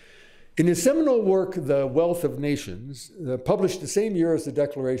 In his seminal work, The Wealth of Nations, published the same year as the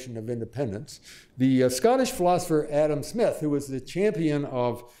Declaration of Independence, the Scottish philosopher Adam Smith, who was the champion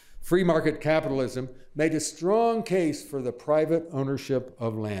of free market capitalism, made a strong case for the private ownership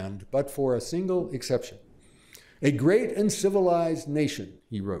of land, but for a single exception. A great and civilized nation,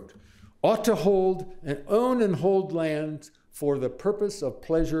 he wrote, ought to own and hold lands for the purpose of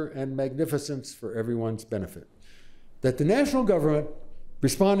pleasure and magnificence for everyone's benefit. That the national government,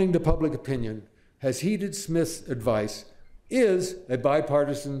 responding to public opinion, has heeded Smith's advice is a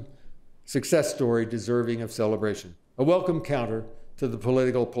bipartisan success story deserving of celebration, a welcome counter to the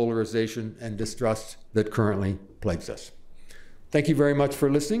political polarization and distrust that currently plagues us. Thank you very much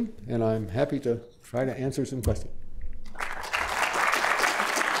for listening, and I'm happy to try to answer some questions.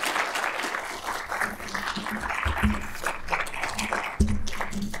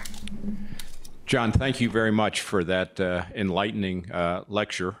 John, thank you very much for that enlightening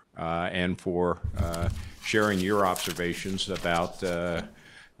lecture and for sharing your observations about the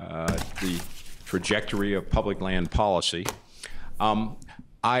trajectory of public land policy.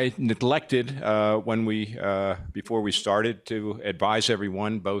 I neglected before we started to advise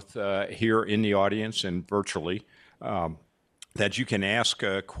everyone, both here in the audience and virtually, that you can ask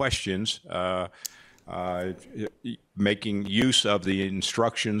questions making use of the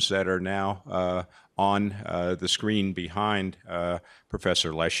instructions that are now on the screen behind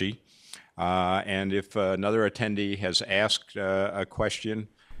Professor Leshy. And if another attendee has asked a question,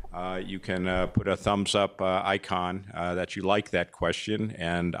 you can put a thumbs up icon that you like that question,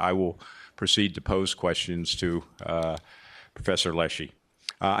 and I will proceed to pose questions to Professor Leshy.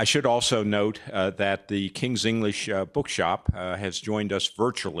 I should also note that the King's English Bookshop has joined us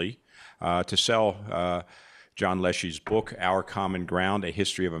virtually to sell John Leshy's book, Our Common Ground, A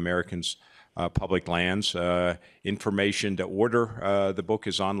History of Americans' Public Lands. Information to order the book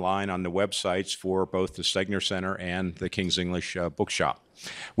is online on the websites for both the Stegner Center and the King's English Bookshop.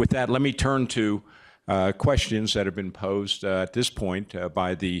 With that, let me turn to questions that have been posed at this point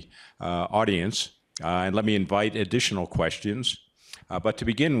by the audience, and let me invite additional questions. But to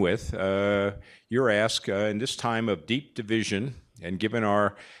begin with, you're asked, in this time of deep division, and given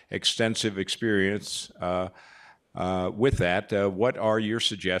our extensive experience with that, what are your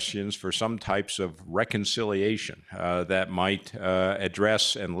suggestions for some types of reconciliation that might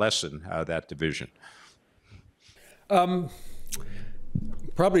address and lessen that division?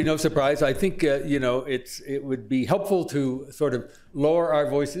 Probably no surprise. I think it would be helpful to sort of lower our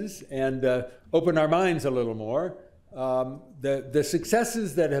voices and open our minds a little more. The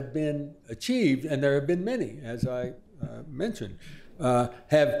successes that have been achieved, and there have been many, as I mentioned,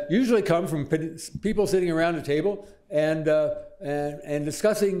 have usually come from people sitting around a table and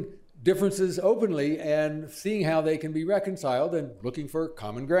discussing differences openly and seeing how they can be reconciled and looking for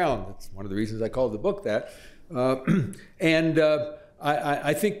common ground. That's one of the reasons I called the book that.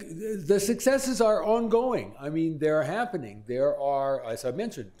 I think the successes are ongoing. I mean, they're happening. There are, as I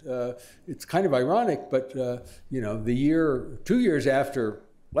mentioned, it's kind of ironic, but you know,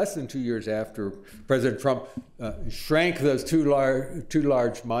 less than 2 years after President Trump shrank those two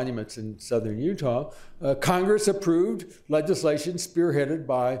large monuments in southern Utah, Congress approved legislation spearheaded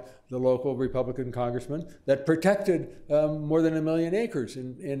by the local Republican congressman that protected more than 1 million acres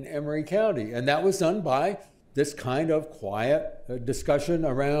in Emery County. And that was done by this kind of quiet discussion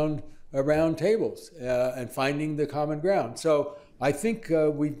around tables and finding the common ground. So I think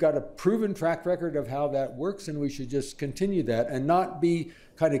we've got a proven track record of how that works, and we should just continue that and not be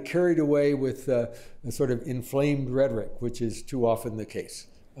kind of carried away with a sort of inflamed rhetoric, which is too often the case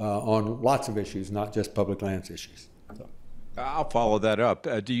on lots of issues, not just public lands issues. So. I'll follow that up.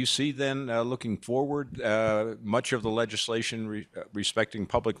 Do you see then, looking forward, much of the legislation respecting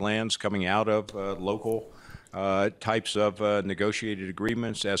public lands coming out of local types of negotiated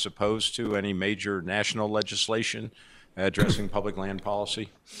agreements as opposed to any major national legislation addressing public land policy?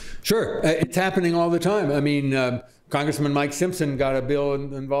 Sure. It's happening all the time. I mean, Congressman Mike Simpson got a bill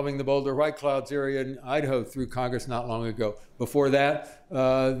involving the Boulder White Clouds area in Idaho through Congress not long ago. Before that,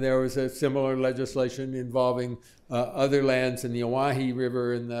 there was a similar legislation involving other lands in the Owyhee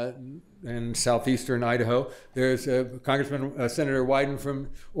River in southeastern Idaho. There's Senator Wyden from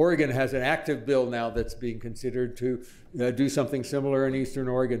Oregon has an active bill now that's being considered to do something similar in eastern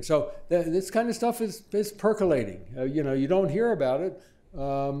Oregon. So this kind of stuff is percolating. You know, you don't hear about it,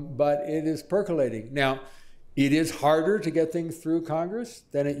 but it is percolating. Now, it is harder to get things through Congress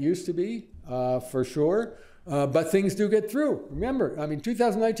than it used to be, for sure, but things do get through. Remember, I mean,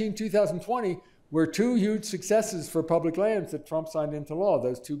 2019, 2020 were two huge successes for public lands that Trump signed into law,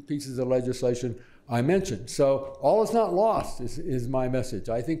 those two pieces of legislation I mentioned. So all is not lost is my message.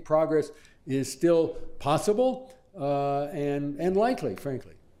 I think progress is still possible and likely,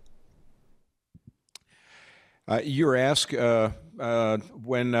 frankly. You were asked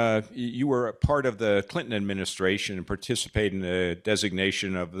when you were a part of the Clinton administration and participated in the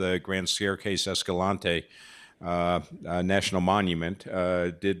designation of the Grand Staircase Escalante National Monument.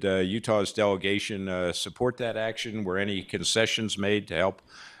 Did Utah's delegation support that action? Were any concessions made to help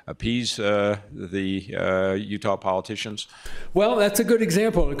appease the Utah politicians? Well, that's a good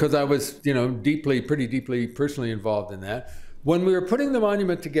example because I was, pretty deeply personally involved in that. When we were putting the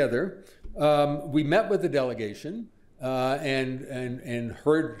monument together, we met with the delegation and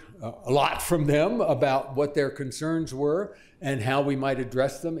heard a lot from them about what their concerns were and how we might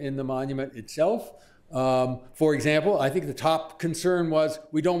address them in the monument itself. For example, I think the top concern was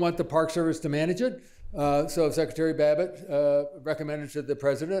we don't want the Park Service to manage it. So Secretary Babbitt recommended to the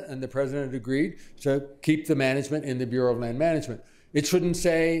president, and the president agreed to keep the management in the Bureau of Land Management. It shouldn't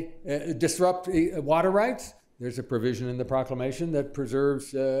say disrupt water rights. There's a provision in the proclamation that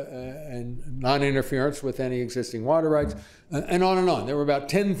preserves and non-interference with any existing water rights, and on and on. There were about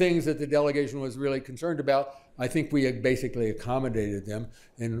 10 things that the delegation was really concerned about. I think we had basically accommodated them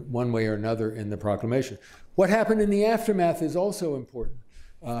in one way or another in the proclamation. What happened in the aftermath is also important.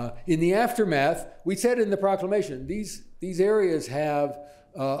 In the aftermath, we said in the proclamation, these areas have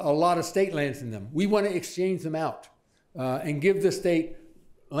a lot of state lands in them. We want to exchange them out and give the state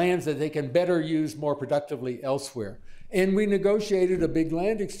lands that they can better use more productively elsewhere. And we negotiated a big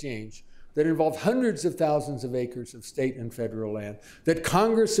land exchange that involved hundreds of thousands of acres of state and federal land that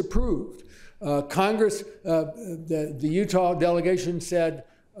Congress approved. The Utah delegation said,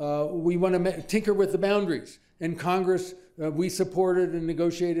 we want to tinker with the boundaries. And Congress, we supported and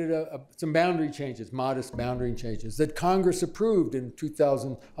negotiated some boundary changes, modest boundary changes that Congress approved in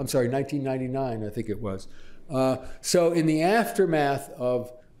 1999, I think it was. So in the aftermath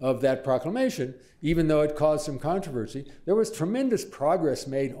of that proclamation, even though it caused some controversy, there was tremendous progress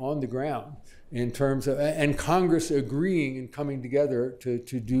made on the ground in terms of, and Congress agreeing and coming together to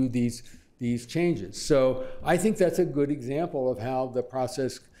do these changes. So I think that's a good example of how the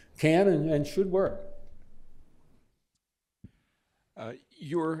process can and should work.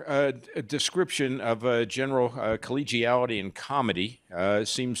 Your description of general collegiality and comedy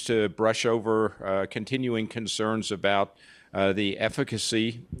seems to brush over continuing concerns about the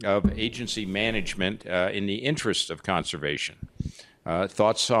efficacy of agency management in the interest of conservation.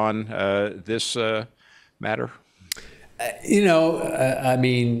 Thoughts on this matter? I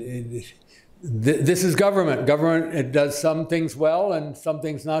mean, this is government. Government, it does some things well and some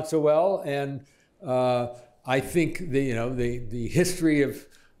things not so well. And I think the history of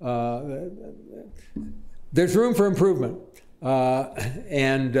there's room for improvement,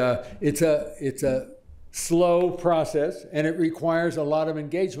 and it's a slow process, and it requires a lot of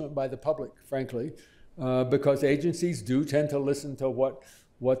engagement by the public, frankly. because agencies do tend to listen to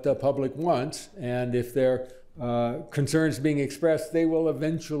what the public wants, and if their concerns being expressed, they will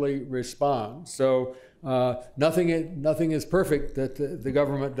eventually respond. So nothing is perfect that the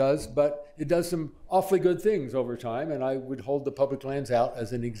government does, but it does some awfully good things over time, and I would hold the public lands out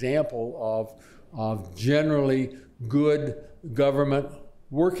as an example of generally good government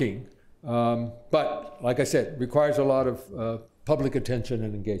working. But like I said, requires a lot of public attention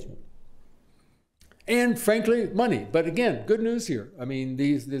and engagement. And frankly, money. But again, good news here. I mean,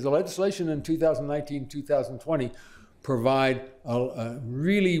 there's a legislation in 2019, 2020 provide a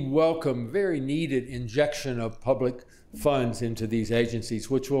really welcome, very needed injection of public funds into these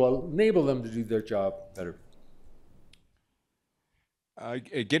agencies, which will enable them to do their job better.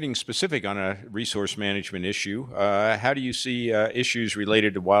 Getting specific on a resource management issue, how do you see issues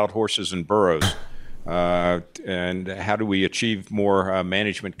related to wild horses and burros? And how do we achieve more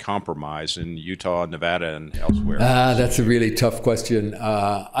management compromise in Utah, Nevada, and elsewhere? That's a really tough question.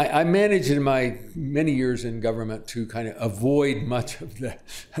 I managed in my many years in government to kind of avoid much of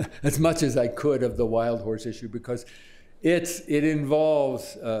as much as I could of the wild horse issue, because it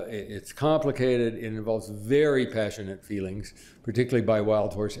involves, it's complicated, it involves very passionate feelings, particularly by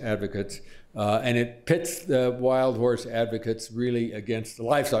wild horse advocates, and it pits the wild horse advocates really against the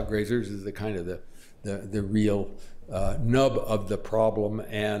livestock grazers is the kind of the real nub of the problem,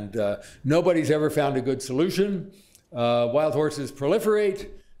 and nobody's ever found a good solution. Wild horses proliferate.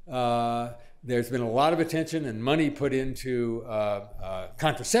 There's been a lot of attention and money put into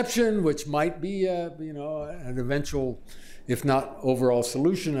contraception, which might be an eventual, if not overall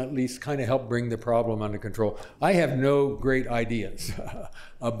solution, at least kind of help bring the problem under control. I have no great ideas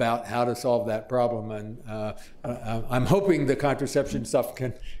about how to solve that problem, and I'm hoping the contraception stuff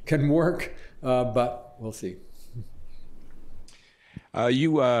can work, but we'll see.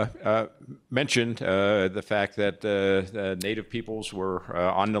 You mentioned the fact that Native peoples were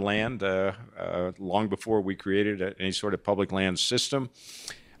on the land long before we created any sort of public land system.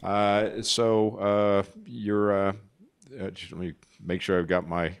 So just let me make sure I've got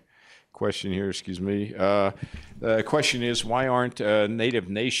my question here, excuse me. The question is, why aren't Native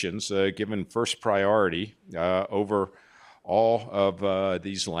nations given first priority over all of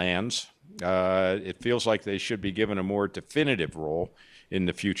these lands? It feels like they should be given a more definitive role in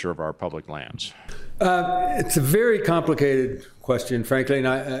the future of our public lands. It's a very complicated question, frankly,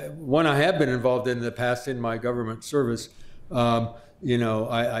 and one I have been involved in the past in my government service. I've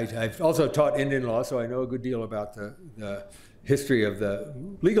also taught Indian law, so I know a good deal about the history of the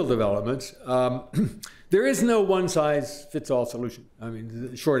legal developments. There is no one-size-fits-all solution. I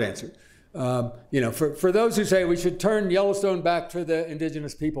mean, the short answer. For those who say we should turn Yellowstone back to the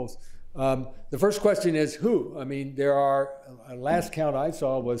indigenous peoples, the first question is who? I mean, there are, last count I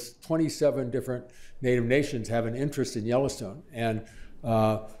saw was 27 different Native nations have an interest in Yellowstone. And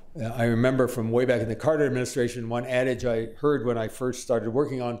I remember from way back in the Carter administration, one adage I heard when I first started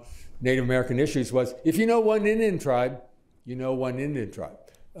working on Native American issues was, if you know one Indian tribe, you know one Indian tribe.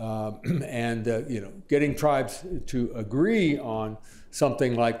 Getting tribes to agree on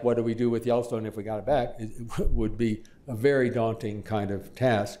something like what do we do with Yellowstone if we got it back, it would be a very daunting kind of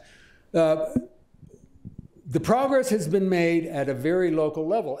task. The progress has been made at a very local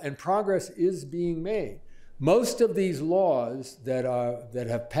level, and progress is being made. Most of these laws that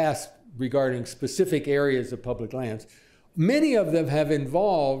have passed regarding specific areas of public lands, many of them have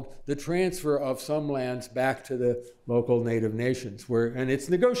involved the transfer of some lands back to the local Native nations, and it's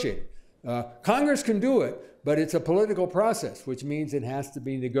negotiated. Congress can do it, but it's a political process, which means it has to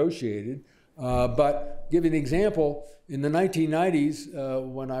be negotiated. But give an example, in the 1990s,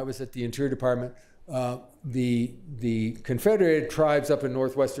 when I was at the Interior Department, the Confederated tribes up in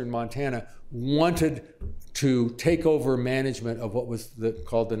northwestern Montana wanted to take over management of what was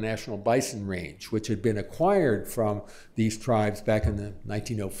called the National Bison Range, which had been acquired from these tribes back in the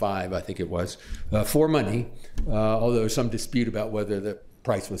 1905, I think it was, for money, although there was some dispute about whether the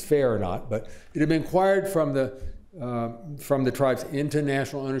price was fair or not. But it had been acquired from the tribes into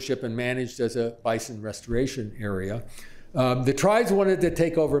national ownership and managed as a bison restoration area. The tribes wanted to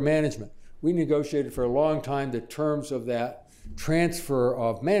take over management. We negotiated for a long time the terms of that transfer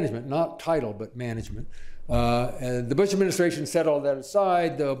of management, not title, but management. And the Bush administration set all that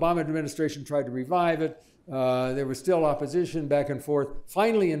aside. The Obama administration tried to revive it. There was still opposition back and forth.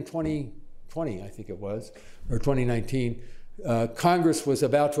 Finally, in 2020, I think it was, or 2019, Congress was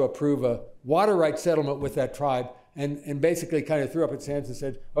about to approve a water rights settlement with that tribe, and basically kind of threw up its hands and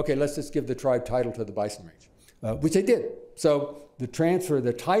said, okay, let's just give the tribe title to the bison range, which they did. So the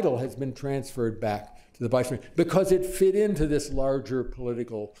title has been transferred back to the bison range because it fit into this larger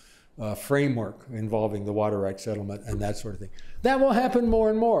political framework involving the water rights settlement and that sort of thing. That will happen more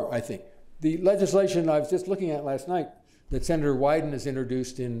and more, I think. The legislation I was just looking at last night that Senator Wyden has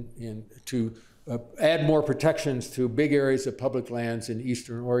introduced to add more protections to big areas of public lands in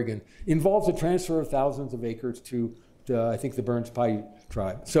eastern Oregon involves a transfer of thousands of acres to I think the Burns Paiute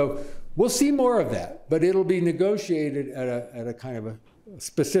tribe. So we'll see more of that, but it'll be negotiated at a kind of a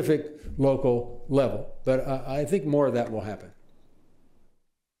specific local level. But I think more of that will happen.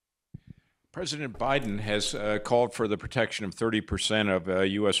 President Biden has called for the protection of 30% of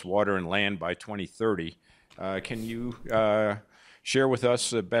U.S. water and land by 2030. Can you share with us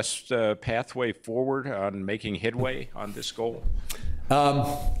the best pathway forward on making headway on this goal?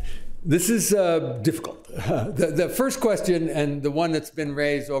 This is difficult. The first question, and the one that's been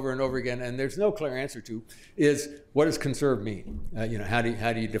raised over and over again, and there's no clear answer to, is what does conserve mean? How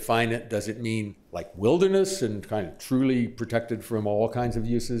do you define it? Does it mean like wilderness and kind of truly protected from all kinds of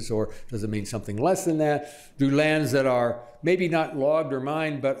uses, or does it mean something less than that? Do lands that are maybe not logged or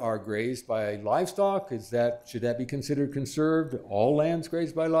mined but are grazed by livestock, should that be considered conserved? All lands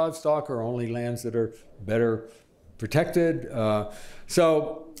grazed by livestock, or only lands that are better protected?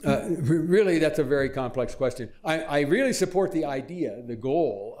 Really, that's a very complex question. I really support the idea, the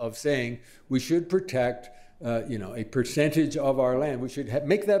goal of saying we should protect, a percentage of our land. We should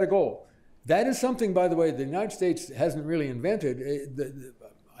make that a goal. That is something, by the way, the United States hasn't really invented.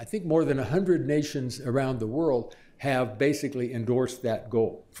 I think more than 100 nations around the world have basically endorsed that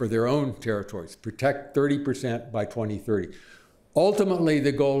goal for their own territories. Protect 30% by 2030. Ultimately,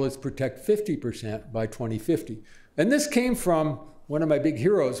 the goal is protect 50% by 2050. And this came from one of my big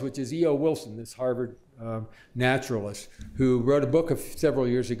heroes, which is E.O. Wilson, this Harvard naturalist, who wrote a book several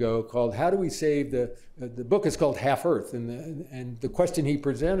years ago called "How Do We Save the?" The book is called Half Earth, and the question he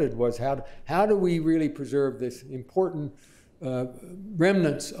presented was how do we really preserve this important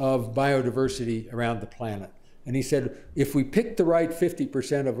remnants of biodiversity around the planet? And he said, if we pick the right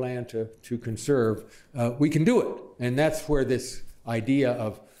 50% of land to conserve, we can do it. And that's where this idea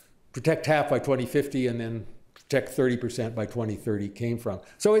of protect half by 2050 and then protect 30% by 2030 came from.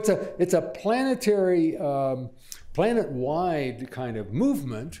 So it's a planetary, planet-wide kind of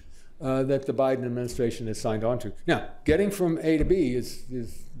movement that the Biden administration has signed on to. Now, getting from A to B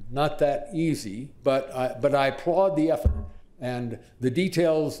is not that easy, but I applaud the effort. And the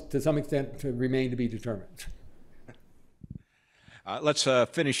details, to some extent, remain to be determined. Let's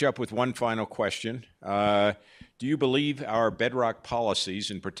finish up with one final question. Do you believe our bedrock policies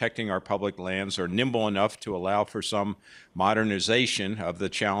in protecting our public lands are nimble enough to allow for some modernization of the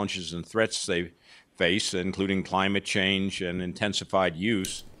challenges and threats they face, including climate change and intensified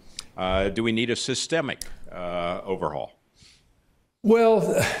use? Do we need a systemic overhaul?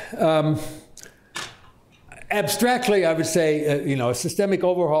 Well, abstractly, I would say, a systemic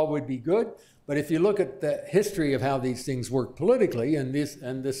overhaul would be good. But if you look at the history of how these things work politically, and this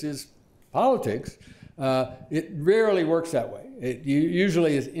is politics, it rarely works that way. It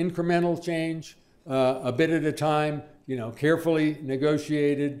usually is incremental change, a bit at a time, carefully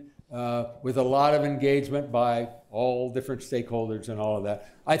negotiated, with a lot of engagement by all different stakeholders and all of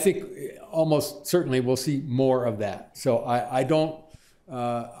that. I think almost certainly we'll see more of that. So I don't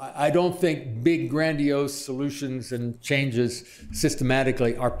think big grandiose solutions and changes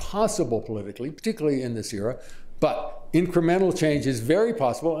systematically are possible politically, particularly in this era, but incremental change is very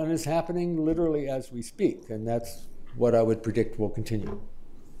possible and is happening literally as we speak, and that's what I would predict will continue.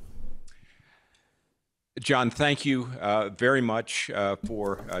 John, thank you very much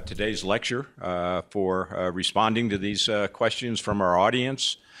for today's lecture, for responding to these questions from our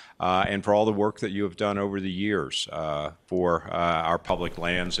audience, and for all the work that you have done over the years for our public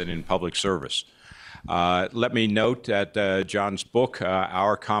lands and in public service. Let me note that John's book,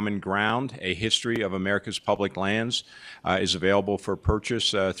 Our Common Ground, A History of America's Public Lands, is available for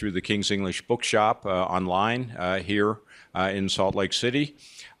purchase through the King's English Bookshop online here in Salt Lake City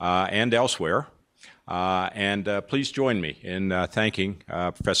and elsewhere. Please join me in thanking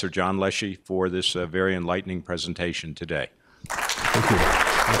Professor John Leshy for this very enlightening presentation today. Thank you.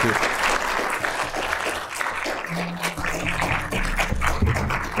 Thank you.